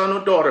as his son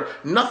or daughter,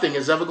 nothing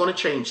is ever going to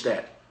change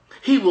that.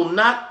 He will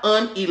not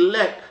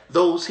unelect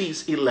those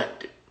he's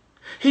elected.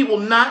 He will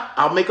not,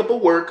 I'll make up a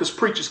word because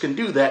preachers can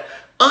do that,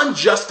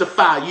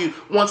 unjustify you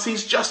once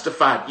he's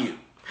justified you.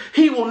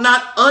 He will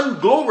not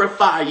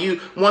unglorify you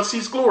once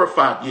he's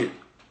glorified you.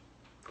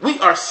 We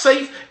are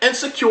safe and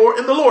secure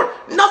in the Lord.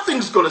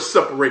 Nothing's going to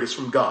separate us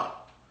from God.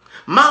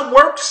 My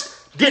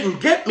works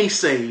didn't get me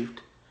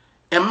saved,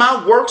 and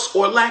my works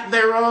or lack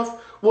thereof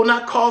will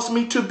not cause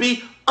me to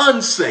be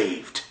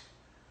unsaved.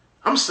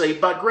 I'm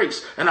saved by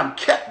grace, and I'm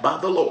kept by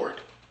the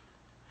Lord.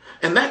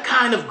 And that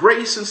kind of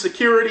grace and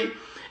security,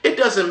 it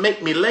doesn't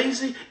make me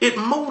lazy. It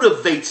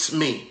motivates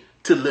me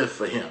to live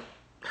for him.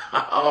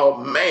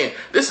 Oh man,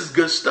 this is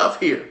good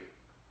stuff here.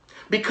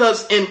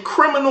 Because in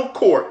criminal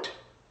court,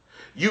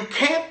 you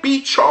can't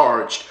be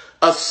charged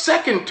a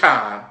second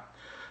time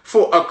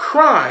for a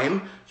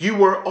crime you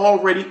were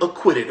already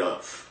acquitted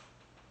of.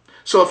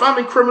 So if I'm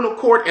in criminal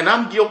court and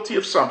I'm guilty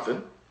of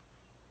something,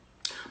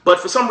 but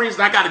for some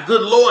reason I got a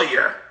good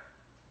lawyer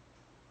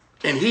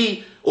and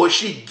he or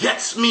she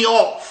gets me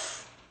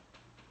off,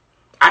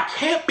 I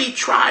can't be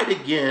tried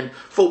again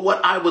for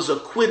what I was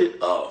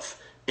acquitted of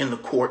in the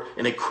court,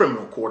 in a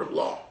criminal court of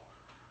law.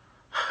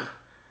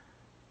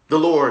 The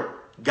Lord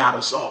got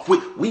us off.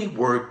 We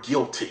were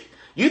guilty.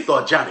 You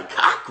thought Johnny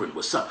Cochran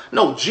was something.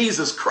 No,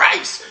 Jesus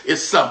Christ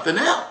is something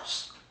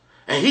else.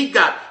 And he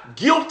got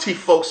guilty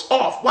folks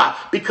off. Why?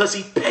 Because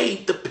he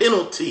paid the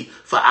penalty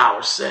for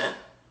our sin.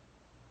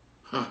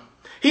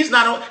 He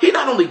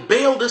not only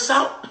bailed us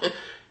out,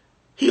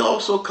 he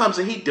also comes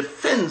and he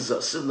defends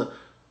us in the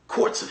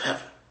courts of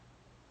heaven.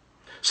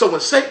 So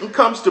when Satan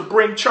comes to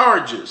bring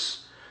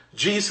charges,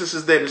 Jesus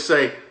is there to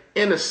say,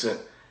 innocent.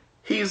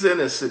 He's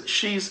innocent.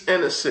 She's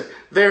innocent.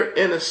 They're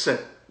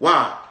innocent.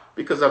 Why?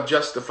 Because I've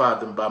justified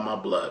them by my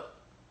blood.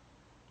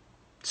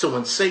 So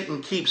when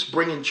Satan keeps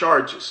bringing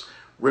charges,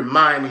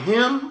 remind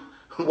him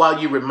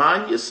while you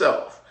remind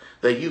yourself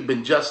that you've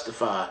been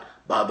justified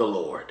by the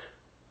Lord.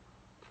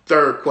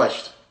 Third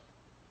question.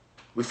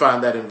 We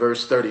find that in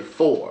verse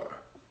 34,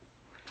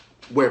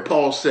 where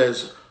Paul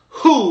says,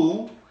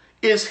 who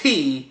is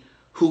he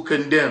who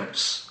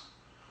condemns?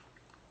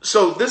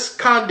 So this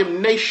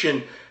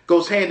condemnation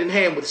goes hand in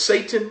hand with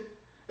Satan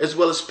as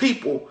well as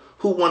people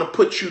who want to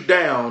put you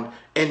down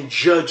and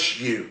judge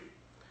you.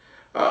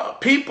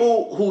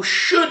 People who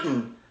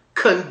shouldn't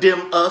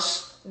condemn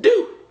us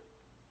do.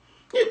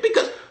 Yeah,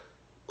 because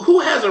who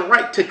has a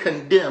right to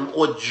condemn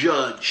or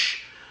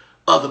judge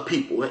other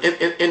people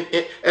and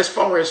as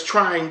far as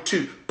trying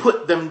to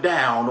put them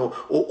down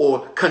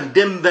or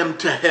condemn them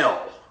to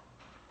hell?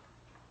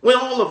 When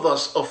all of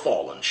us are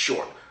fallen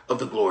short of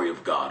the glory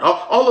of God.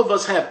 All of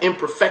us have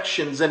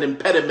imperfections and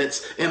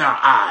impediments in our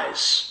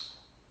eyes.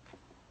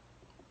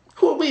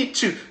 Who are we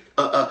to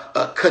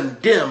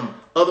condemn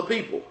other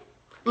people?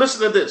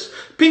 Listen to this.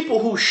 People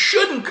who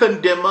shouldn't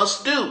condemn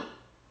us do.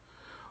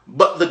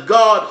 But the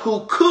God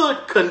who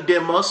could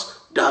condemn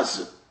us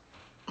doesn't.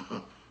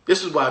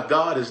 This is why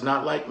God is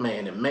not like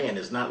man and man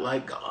is not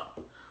like God.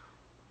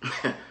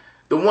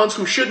 The ones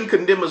who shouldn't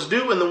condemn us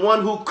do, and the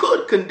one who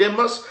could condemn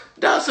us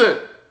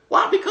doesn't.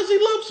 Why? Because he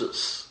loves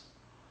us.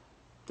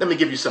 Let me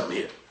give you something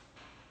here.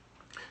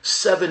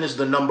 7 is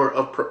the number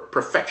of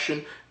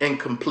perfection and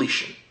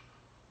completion.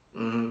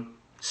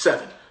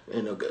 7.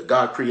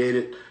 God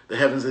created the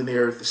heavens and the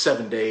earth in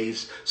 7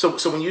 days. So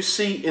when you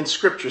see in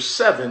scripture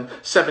 7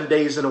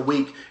 days in a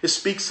week, it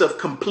speaks of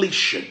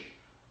completion,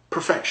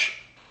 perfection.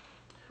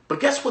 But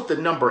guess what the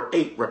number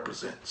 8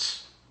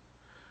 represents?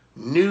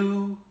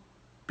 New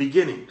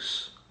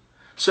beginnings.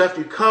 So if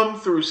you come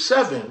through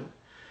 7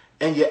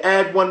 and you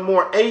add one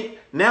more 8,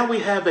 now we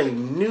have a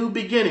new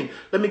beginning.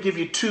 Let me give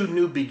you 2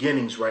 new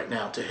beginnings right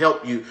now to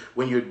help you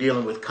when you're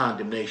dealing with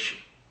condemnation.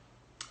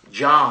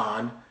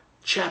 John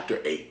chapter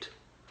 8.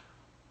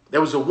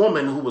 There was a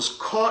woman who was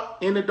caught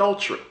in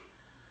adultery.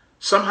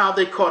 Somehow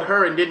they caught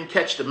her and didn't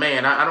catch the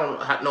man. I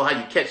don't know how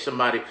you catch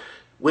somebody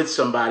with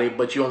somebody,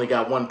 but you only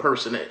got one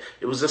person.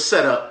 It was a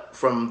setup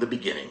from the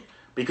beginning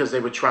because they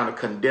were trying to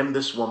condemn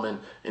this woman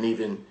and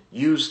even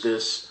use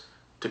this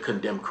to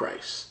condemn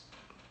Christ.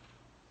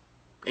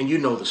 And you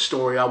know the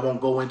story. I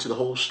won't go into the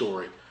whole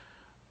story.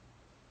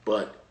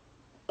 But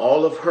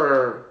all of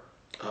her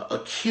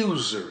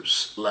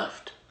accusers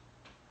left.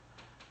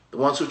 The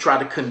ones who tried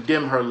to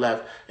condemn her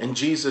left. And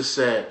Jesus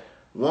said,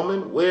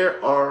 woman,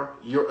 where are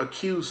your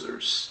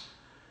accusers?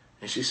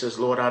 And she says,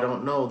 Lord, I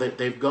don't know.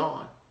 They've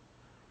gone.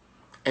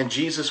 And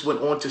Jesus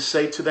went on to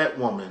say to that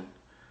woman,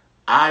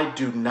 I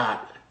do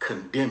not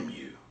condemn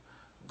you.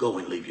 Go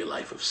and live your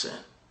life of sin.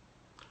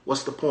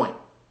 What's the point?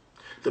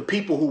 The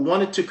people who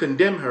wanted to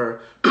condemn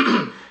her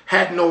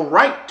had no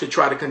right to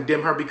try to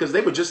condemn her because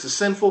they were just as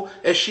sinful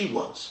as she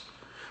was.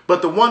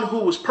 But the one who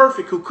was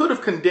perfect, who could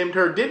have condemned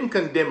her, didn't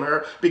condemn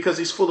her because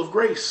he's full of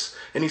grace.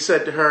 And he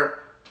said to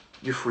her,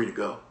 you're free to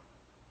go.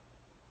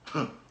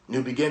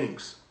 New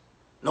beginnings.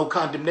 No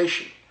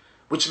condemnation.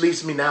 Which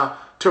leads me now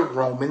to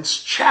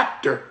Romans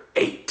chapter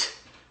 8.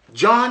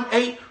 John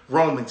 8,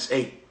 Romans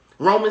 8.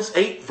 Romans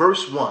 8,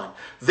 verse 1.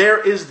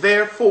 There is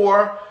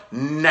therefore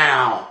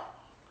now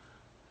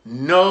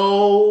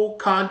no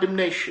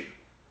condemnation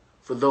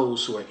for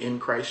those who are in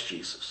Christ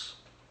Jesus.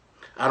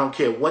 I don't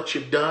care what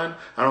you've done.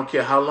 I don't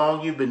care how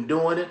long you've been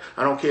doing it.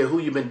 I don't care who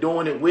you've been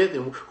doing it with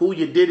and who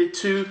you did it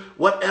to,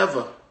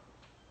 whatever.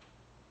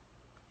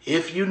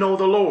 If you know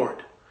the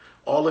Lord,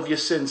 all of your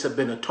sins have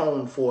been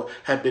atoned for,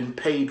 have been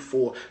paid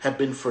for, have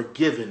been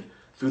forgiven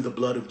through the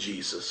blood of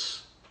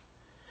Jesus.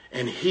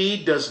 And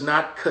he does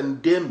not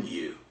condemn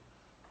you.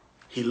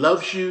 He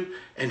loves you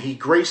and he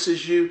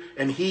graces you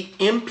and he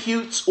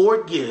imputes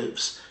or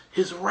gives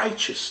his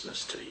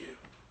righteousness to you.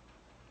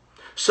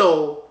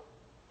 So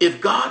if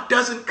God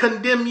doesn't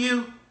condemn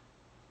you,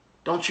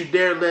 don't you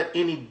dare let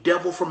any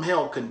devil from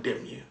hell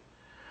condemn you.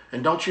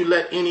 And don't you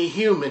let any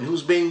human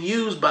who's being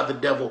used by the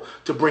devil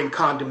to bring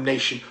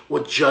condemnation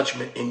or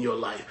judgment in your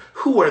life.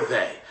 Who are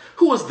they?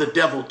 Who is the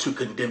devil to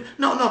condemn?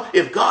 No.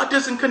 If God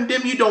doesn't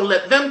condemn you, don't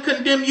let them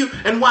condemn you.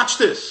 And watch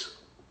this.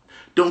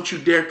 Don't you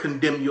dare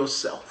condemn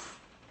yourself.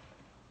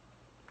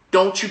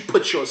 Don't you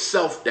put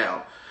yourself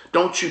down.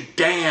 Don't you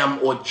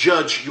damn or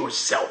judge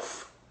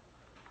yourself.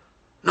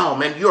 No,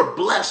 man, you're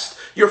blessed.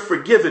 You're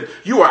forgiven.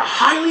 You are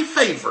highly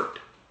favored.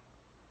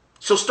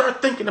 So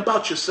start thinking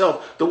about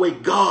yourself the way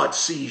God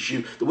sees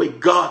you, the way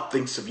God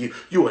thinks of you.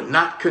 You are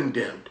not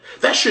condemned.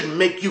 That shouldn't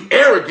make you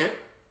arrogant,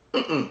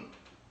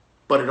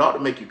 but it ought to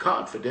make you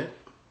confident.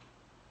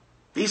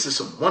 These are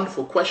some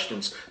wonderful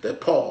questions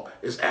that Paul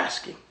is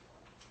asking.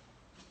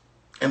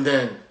 And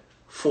then,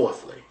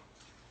 fourthly,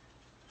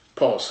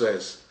 Paul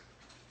says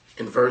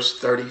in verse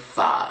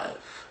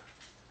 35,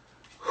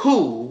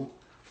 who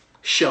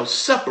shall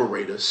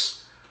separate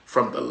us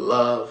from the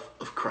love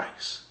of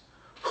Christ?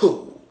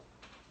 Who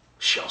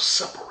shall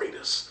separate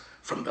us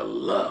from the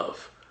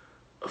love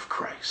of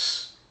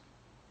Christ?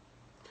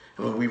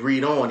 And when we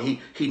read on,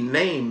 he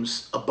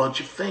names a bunch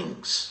of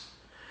things.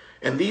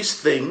 And these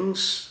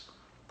things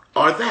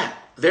are that.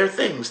 They're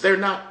things. They're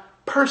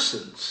not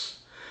persons.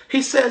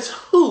 He says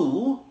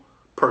who,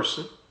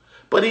 person,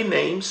 but he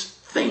names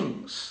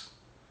things.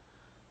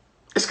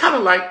 It's kind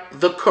of like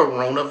the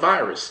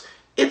coronavirus.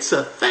 It's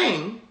a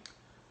thing,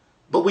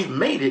 but we've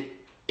made it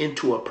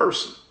into a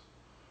person.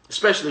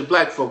 Especially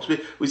black folks,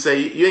 we say,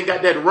 you ain't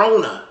got that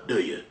Rona,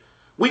 do you?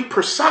 We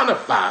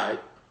personified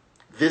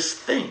this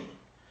thing.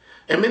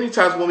 And many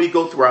times when we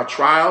go through our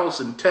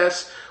trials and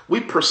tests, we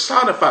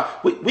personify,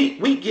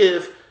 we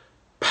give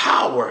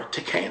power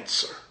to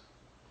cancer.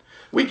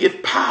 We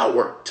give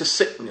power to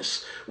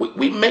sickness.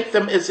 We make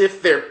them as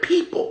if they're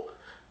people.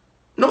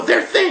 No,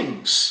 they're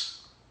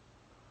things.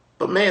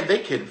 But man, they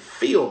can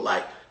feel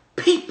like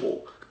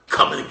people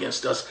coming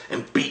against us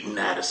and beating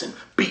at us and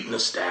beating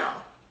us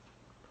down.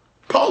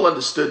 Paul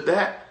understood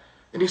that.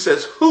 And he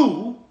says,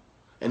 who?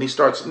 And he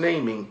starts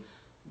naming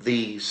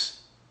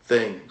these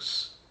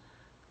things.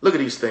 Look at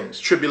these things.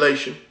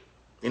 Tribulation.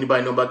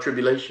 Anybody know about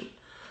tribulation?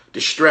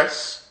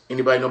 Distress.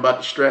 Anybody know about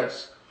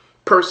distress?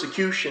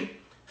 Persecution.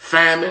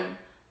 Famine.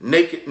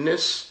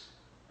 Nakedness.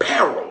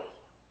 Peril.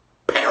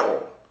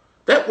 Peril.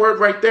 That word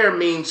right there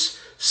means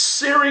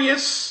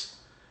serious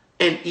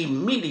and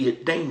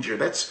immediate danger.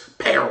 That's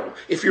peril.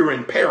 If you're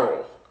in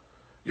peril,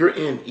 you're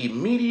in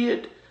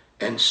immediate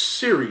and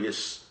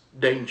serious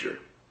danger.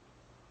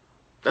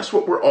 That's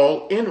what we're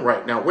all in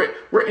right now.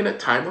 We're in a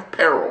time of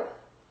peril.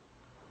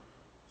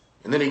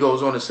 And then he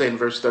goes on to say in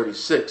verse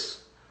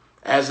 36,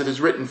 as it is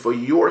written, for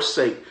your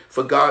sake,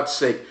 for God's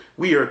sake,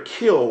 we are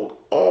killed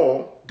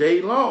all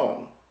day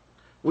long.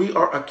 We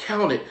are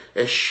accounted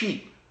as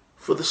sheep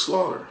for the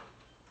slaughter.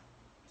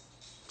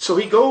 So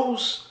he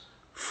goes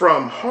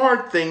from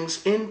hard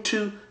things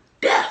into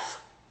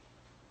death.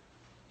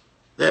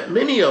 That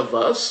many of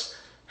us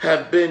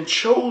have been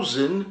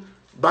chosen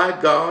by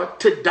God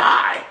to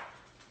die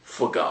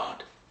for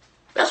God.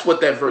 That's what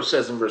that verse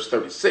says in verse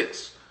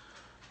 36.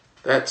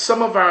 That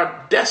some of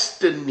our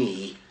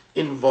destiny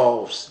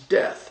involves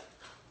death.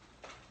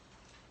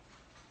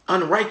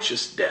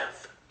 Unrighteous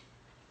death.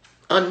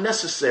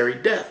 Unnecessary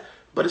death.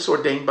 But it's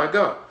ordained by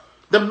God.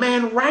 The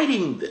man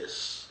writing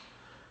this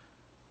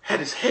had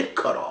his head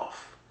cut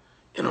off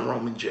in a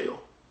Roman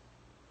jail.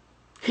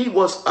 He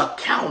was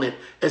accounted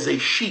as a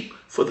sheep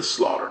for the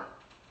slaughter.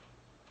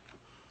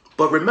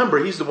 But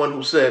remember, he's the one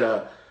who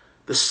said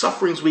the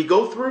sufferings we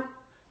go through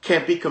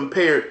can't be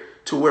compared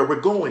to where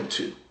we're going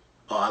to.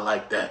 Oh, I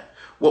like that.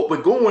 What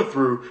we're going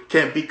through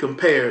can't be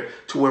compared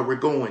to where we're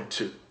going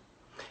to.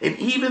 And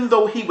even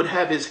though he would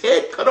have his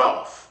head cut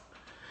off,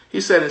 he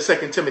said in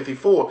 2 Timothy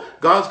 4,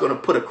 God's going to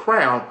put a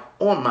crown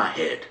on my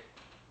head.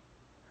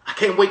 I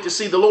can't wait to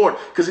see the Lord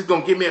because he's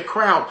going to give me a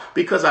crown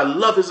because I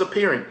love his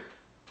appearing.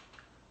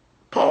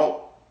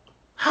 Paul,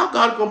 how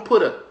God going to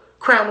put a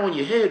crown on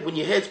your head when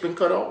your head's been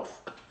cut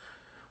off?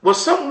 Well,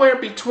 somewhere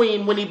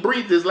between when he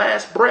breathed his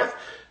last breath,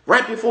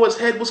 right before his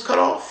head was cut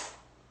off,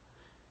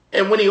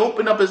 and when he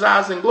opened up his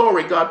eyes in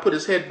glory, God put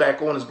his head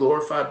back on his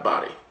glorified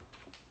body.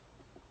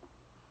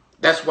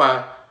 That's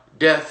why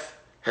death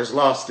has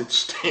lost its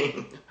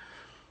sting.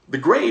 The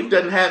grave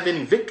doesn't have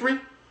any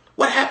victory.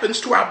 What happens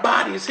to our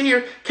bodies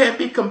here can't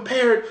be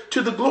compared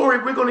to the glory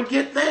we're going to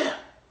get there.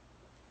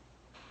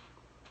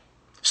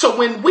 So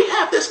when we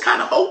have this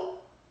kind of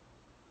hope,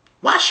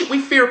 why should we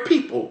fear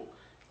people,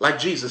 like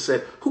Jesus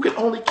said, who can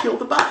only kill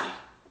the body?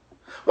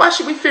 Why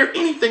should we fear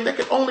anything that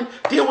can only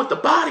deal with the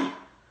body?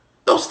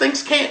 Those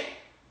things can't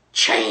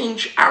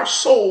change our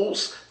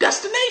soul's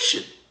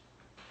destination.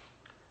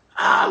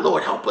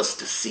 Lord, help us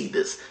to see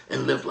this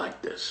and live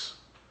like this.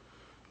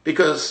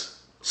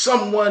 Because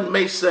someone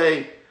may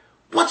say,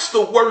 what's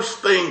the worst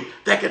thing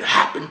that could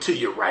happen to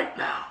you right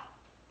now?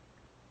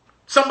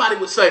 Somebody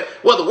would say,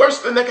 well, the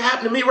worst thing that can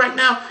happen to me right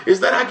now is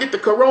that I get the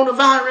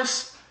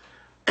coronavirus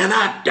and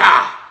I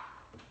die.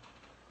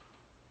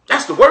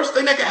 That's the worst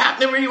thing that can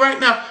happen to me right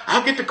now.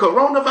 I get the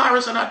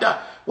coronavirus and I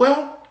die.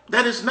 Well,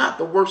 that is not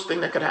the worst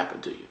thing that could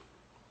happen to you.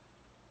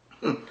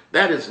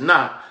 That is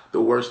not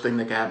the worst thing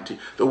that can happen to you.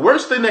 The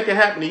worst thing that can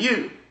happen to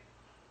you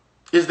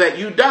is that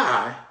you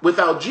die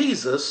without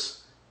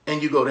Jesus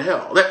and you go to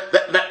hell.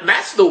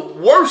 That's the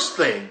worst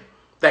thing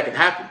that can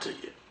happen to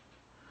you.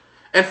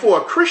 And for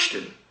a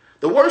Christian,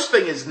 the worst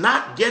thing is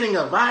not getting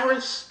a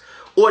virus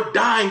or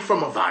dying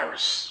from a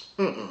virus.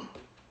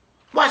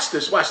 Watch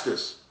this, watch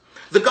this.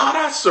 The God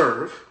I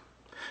serve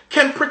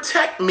can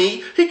protect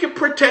me. He can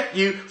protect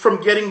you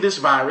from getting this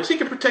virus. He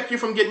can protect you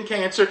from getting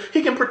cancer.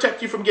 He can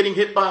protect you from getting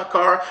hit by a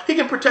car. He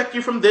can protect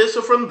you from this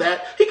or from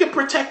that. He can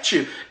protect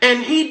you.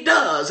 And he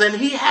does. And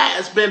he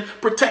has been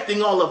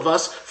protecting all of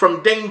us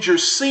from danger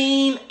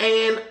seen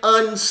and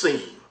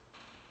unseen.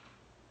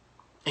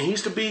 And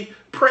he's to be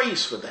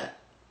praised for that.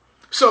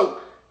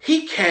 So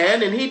he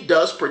can and he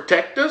does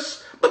protect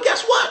us. But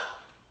guess what?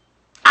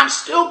 I'm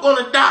still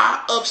going to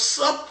die of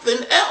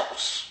something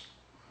else.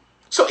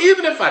 So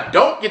even if I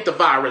don't get the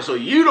virus or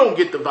you don't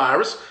get the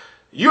virus,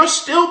 you're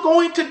still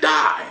going to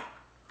die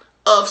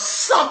of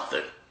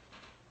something.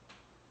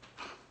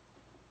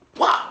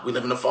 Why? We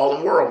live in a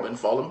fallen world and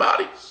fallen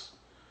bodies.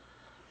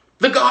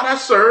 The God I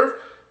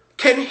serve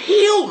can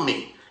heal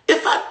me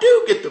if I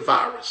do get the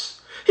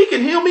virus. He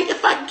can heal me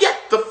if I get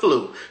the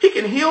flu. He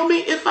can heal me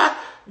if I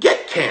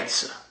get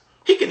cancer.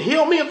 He can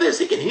heal me of this.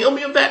 He can heal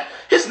me of that.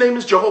 His name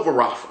is Jehovah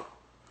Rapha.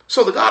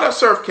 So the God I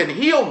serve can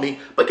heal me.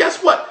 But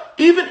guess what?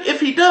 Even if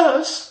he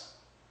does,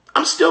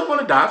 I'm still going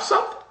to die of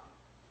something.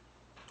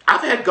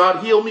 I've had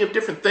God heal me of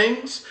different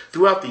things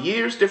throughout the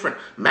years, different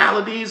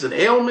maladies and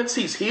ailments.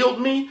 He's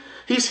healed me.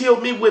 He's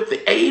healed me with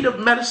the aid of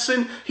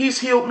medicine. He's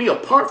healed me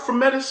apart from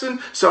medicine.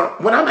 So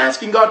when I'm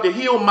asking God to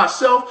heal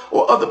myself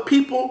or other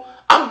people,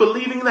 I'm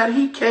believing that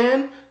he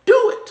can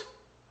do it.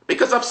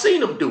 Because I've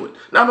seen him do it.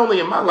 Not only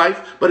in my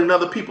life, but in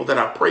other people that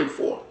I prayed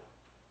for.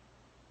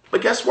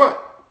 But guess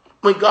what?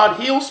 When God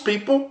heals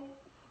people,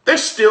 they're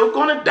still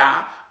going to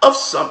die of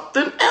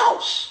something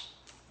else.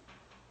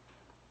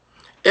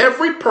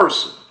 Every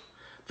person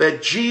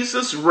that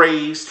Jesus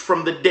raised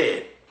from the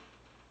dead,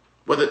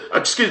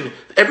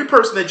 every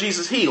person that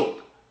Jesus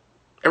healed,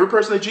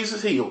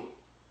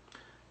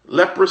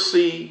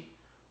 leprosy,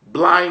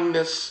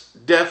 blindness,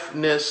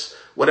 deafness,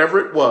 whatever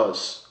it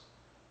was,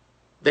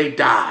 they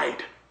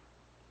died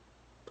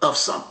of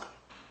something.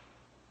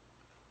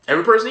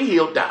 Every person he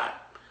healed died.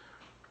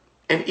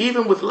 And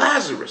even with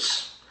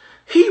Lazarus,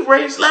 he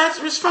raised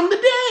Lazarus from the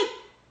dead.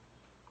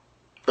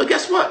 But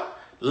guess what?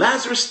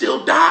 Lazarus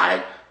still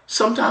died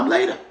sometime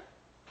later.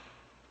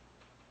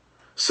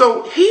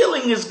 So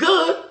healing is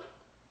good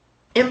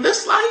in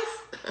this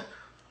life,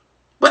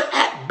 but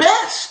at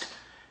best,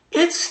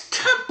 it's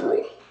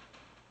temporal.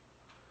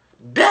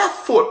 Death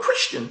for a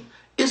Christian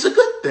is a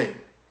good thing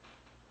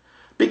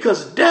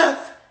because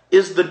death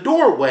is the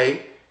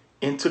doorway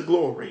into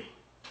glory.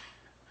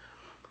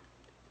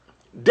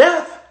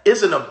 Death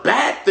isn't a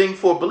bad thing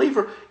for a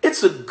believer.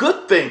 It's a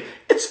good thing.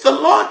 It's the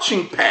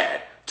launching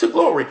pad to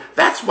glory.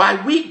 That's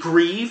why we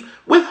grieve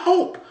with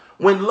hope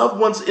when loved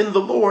ones in the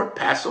Lord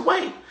pass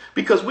away,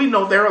 because we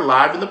know they're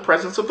alive in the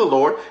presence of the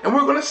Lord and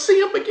we're going to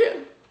see them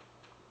again.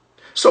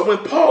 So when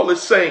Paul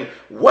is saying,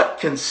 what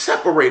can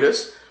separate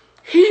us?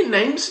 He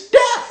names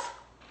death.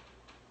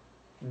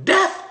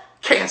 Death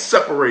can't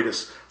separate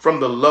us from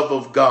the love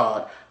of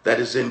God that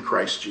is in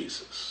Christ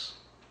Jesus.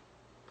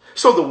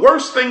 So the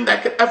worst thing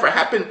that could ever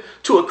happen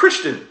to a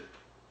Christian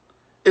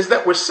is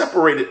that we're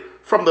separated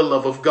from the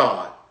love of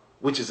God,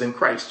 which is in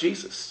Christ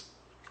Jesus.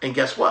 And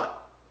guess what?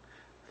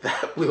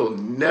 That will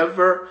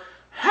never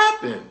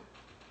happen.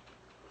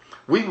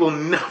 We will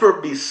never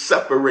be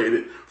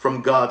separated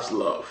from God's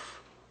love.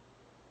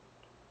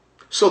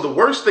 So the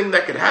worst thing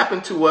that could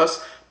happen to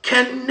us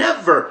can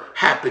never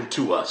happen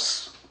to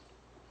us.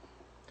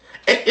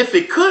 And if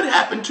it could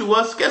happen to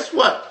us, guess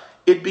what?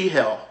 It'd be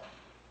hell.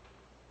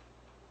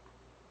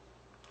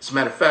 As a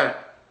matter of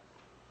fact,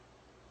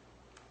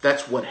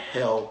 that's what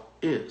hell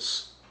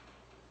is.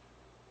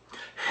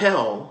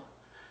 Hell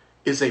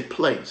is a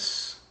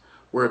place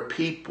where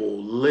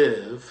people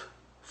live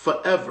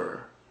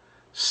forever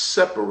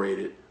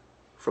separated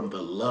from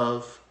the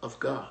love of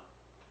God.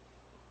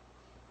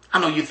 I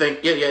know you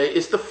think, yeah,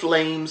 it's the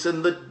flames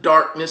and the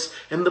darkness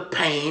and the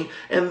pain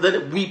and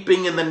the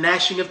weeping and the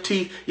gnashing of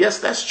teeth. Yes,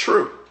 that's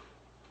true.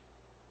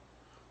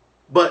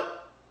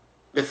 But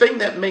the thing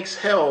that makes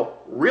hell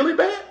really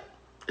bad,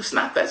 it's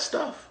not that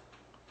stuff.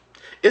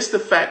 It's the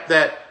fact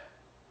that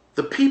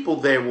the people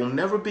there will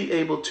never be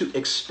able to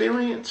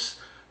experience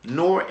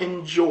nor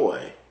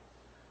enjoy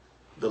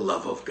the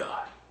love of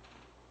God.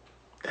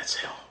 That's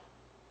hell.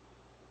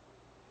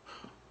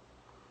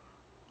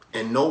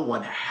 And no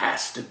one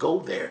has to go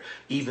there,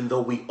 even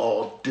though we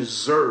all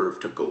deserve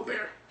to go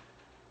there,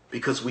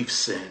 because we've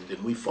sinned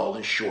and we've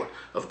fallen short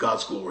of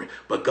God's glory.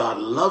 But God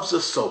loves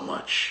us so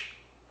much,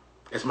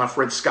 as my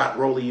friend Scott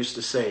Rowley used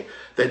to say,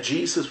 that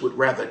Jesus would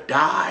rather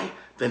die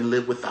than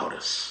live without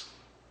us.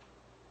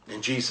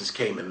 And Jesus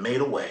came and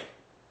made a way,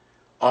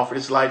 offered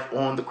his life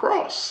on the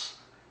cross,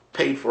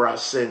 paid for our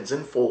sins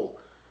in full.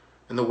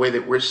 And the way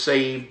that we're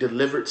saved,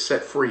 delivered,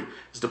 set free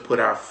is to put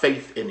our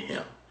faith in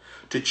him,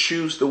 to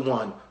choose the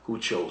one who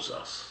chose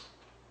us.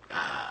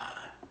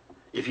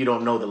 If you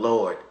don't know the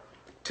Lord,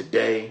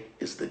 today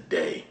is the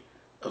day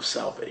of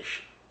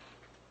salvation.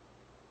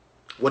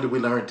 What did we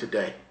learn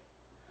today?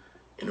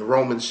 In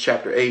Romans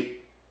chapter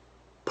 8,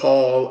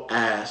 Paul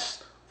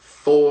asked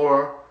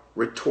 4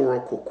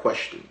 rhetorical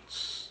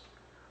questions.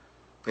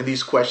 And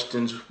these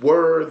questions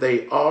were,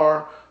 they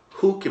are,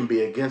 who can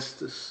be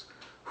against us?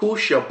 Who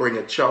shall bring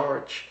a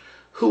charge?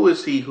 Who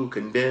is he who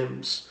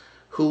condemns?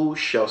 Who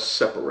shall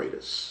separate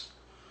us?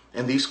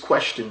 And these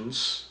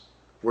questions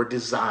were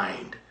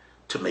designed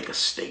to make a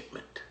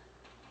statement.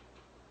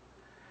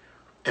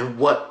 And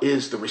what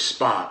is the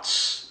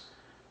response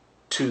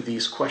to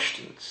these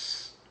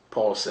questions?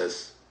 Paul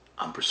says,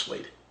 I'm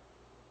persuaded.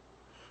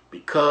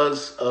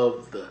 Because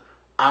of the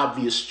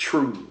obvious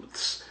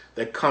truths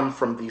that come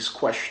from these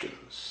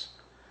questions,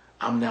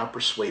 I'm now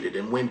persuaded.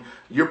 And when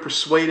you're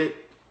persuaded,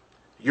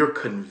 you're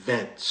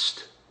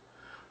convinced,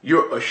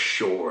 you're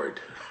assured,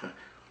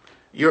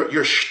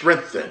 you're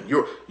strengthened,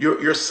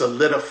 you're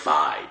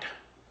solidified.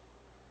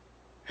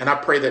 And I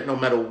pray that no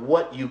matter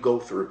what you go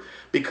through,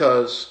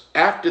 because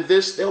after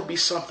this, there'll be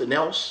something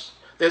else.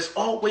 There's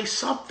always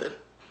something.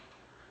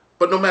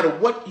 But no matter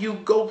what you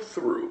go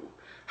through,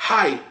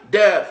 height,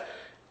 depth,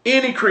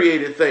 any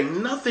created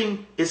thing,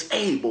 nothing is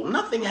able,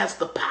 nothing has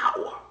the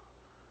power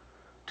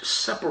to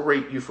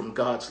separate you from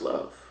God's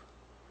love,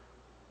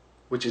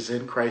 which is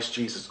in Christ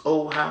Jesus.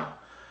 Oh, how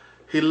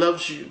he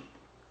loves you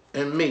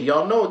and me.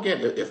 Y'all know,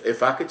 again,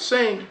 if I could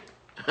sing,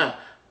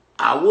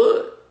 I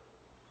would.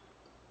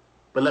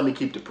 But let me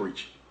keep the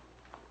preaching.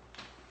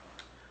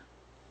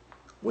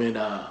 When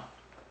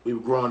we were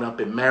growing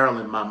up in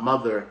Maryland, my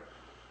mother,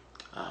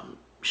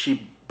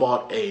 she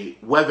bought a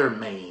weather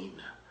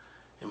vane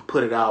and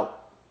put it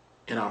out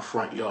in our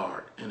front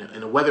yard.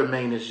 And a weather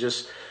vane is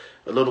just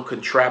a little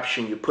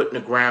contraption you put in the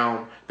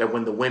ground that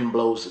when the wind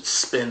blows, it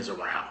spins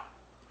around.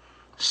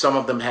 Some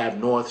of them have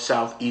north,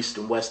 south, east,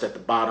 and west at the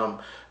bottom.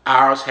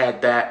 Ours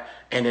had that,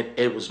 and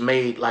it was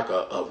made like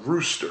a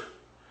rooster,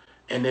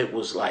 and it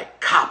was like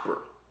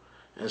copper.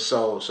 And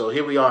so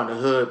here we are in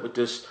the hood with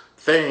this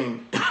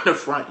thing in the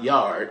front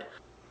yard,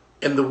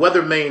 and the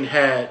weather vane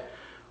had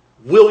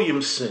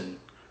Williamson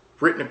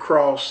written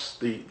across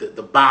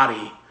the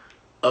body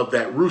of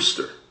that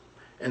rooster.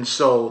 And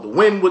so the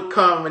wind would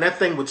come and that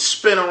thing would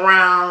spin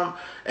around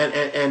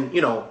and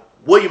you know,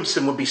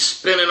 Williamson would be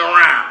spinning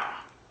around.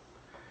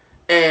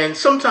 And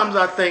sometimes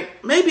I think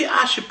maybe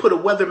I should put a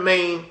weather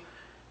vane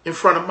in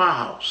front of my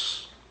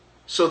house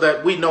so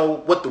that we know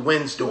what the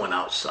wind's doing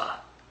outside.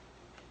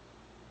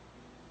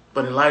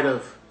 But in light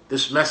of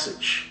this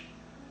message,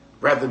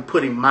 rather than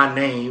putting my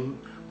name,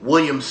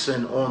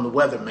 Williamson, on the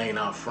weather vane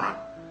out front,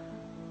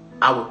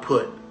 I would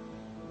put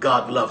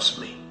God loves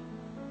me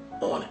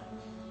on it.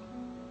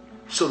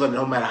 So that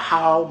no matter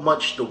how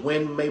much the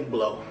wind may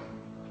blow,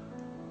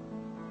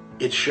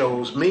 it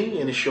shows me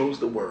and it shows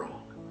the world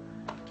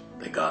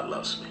that God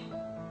loves me.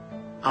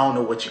 I don't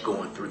know what you're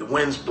going through. The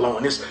wind's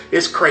blowing.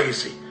 It's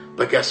crazy.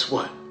 But guess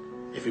what?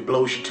 If he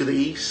blows you to the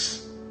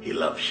east, he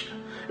loves you.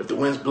 If the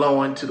wind's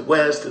blowing to the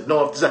west, to the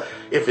north, to the south,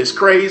 if it's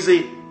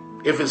crazy,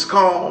 if it's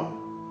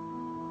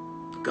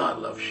calm, God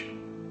loves you.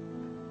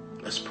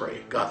 Let's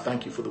pray. God,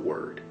 thank you for the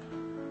word.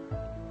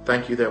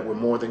 Thank you that we're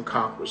more than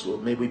conquerors,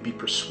 Lord. May we be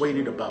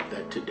persuaded about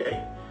that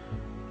today.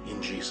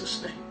 In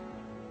Jesus' name,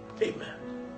 amen.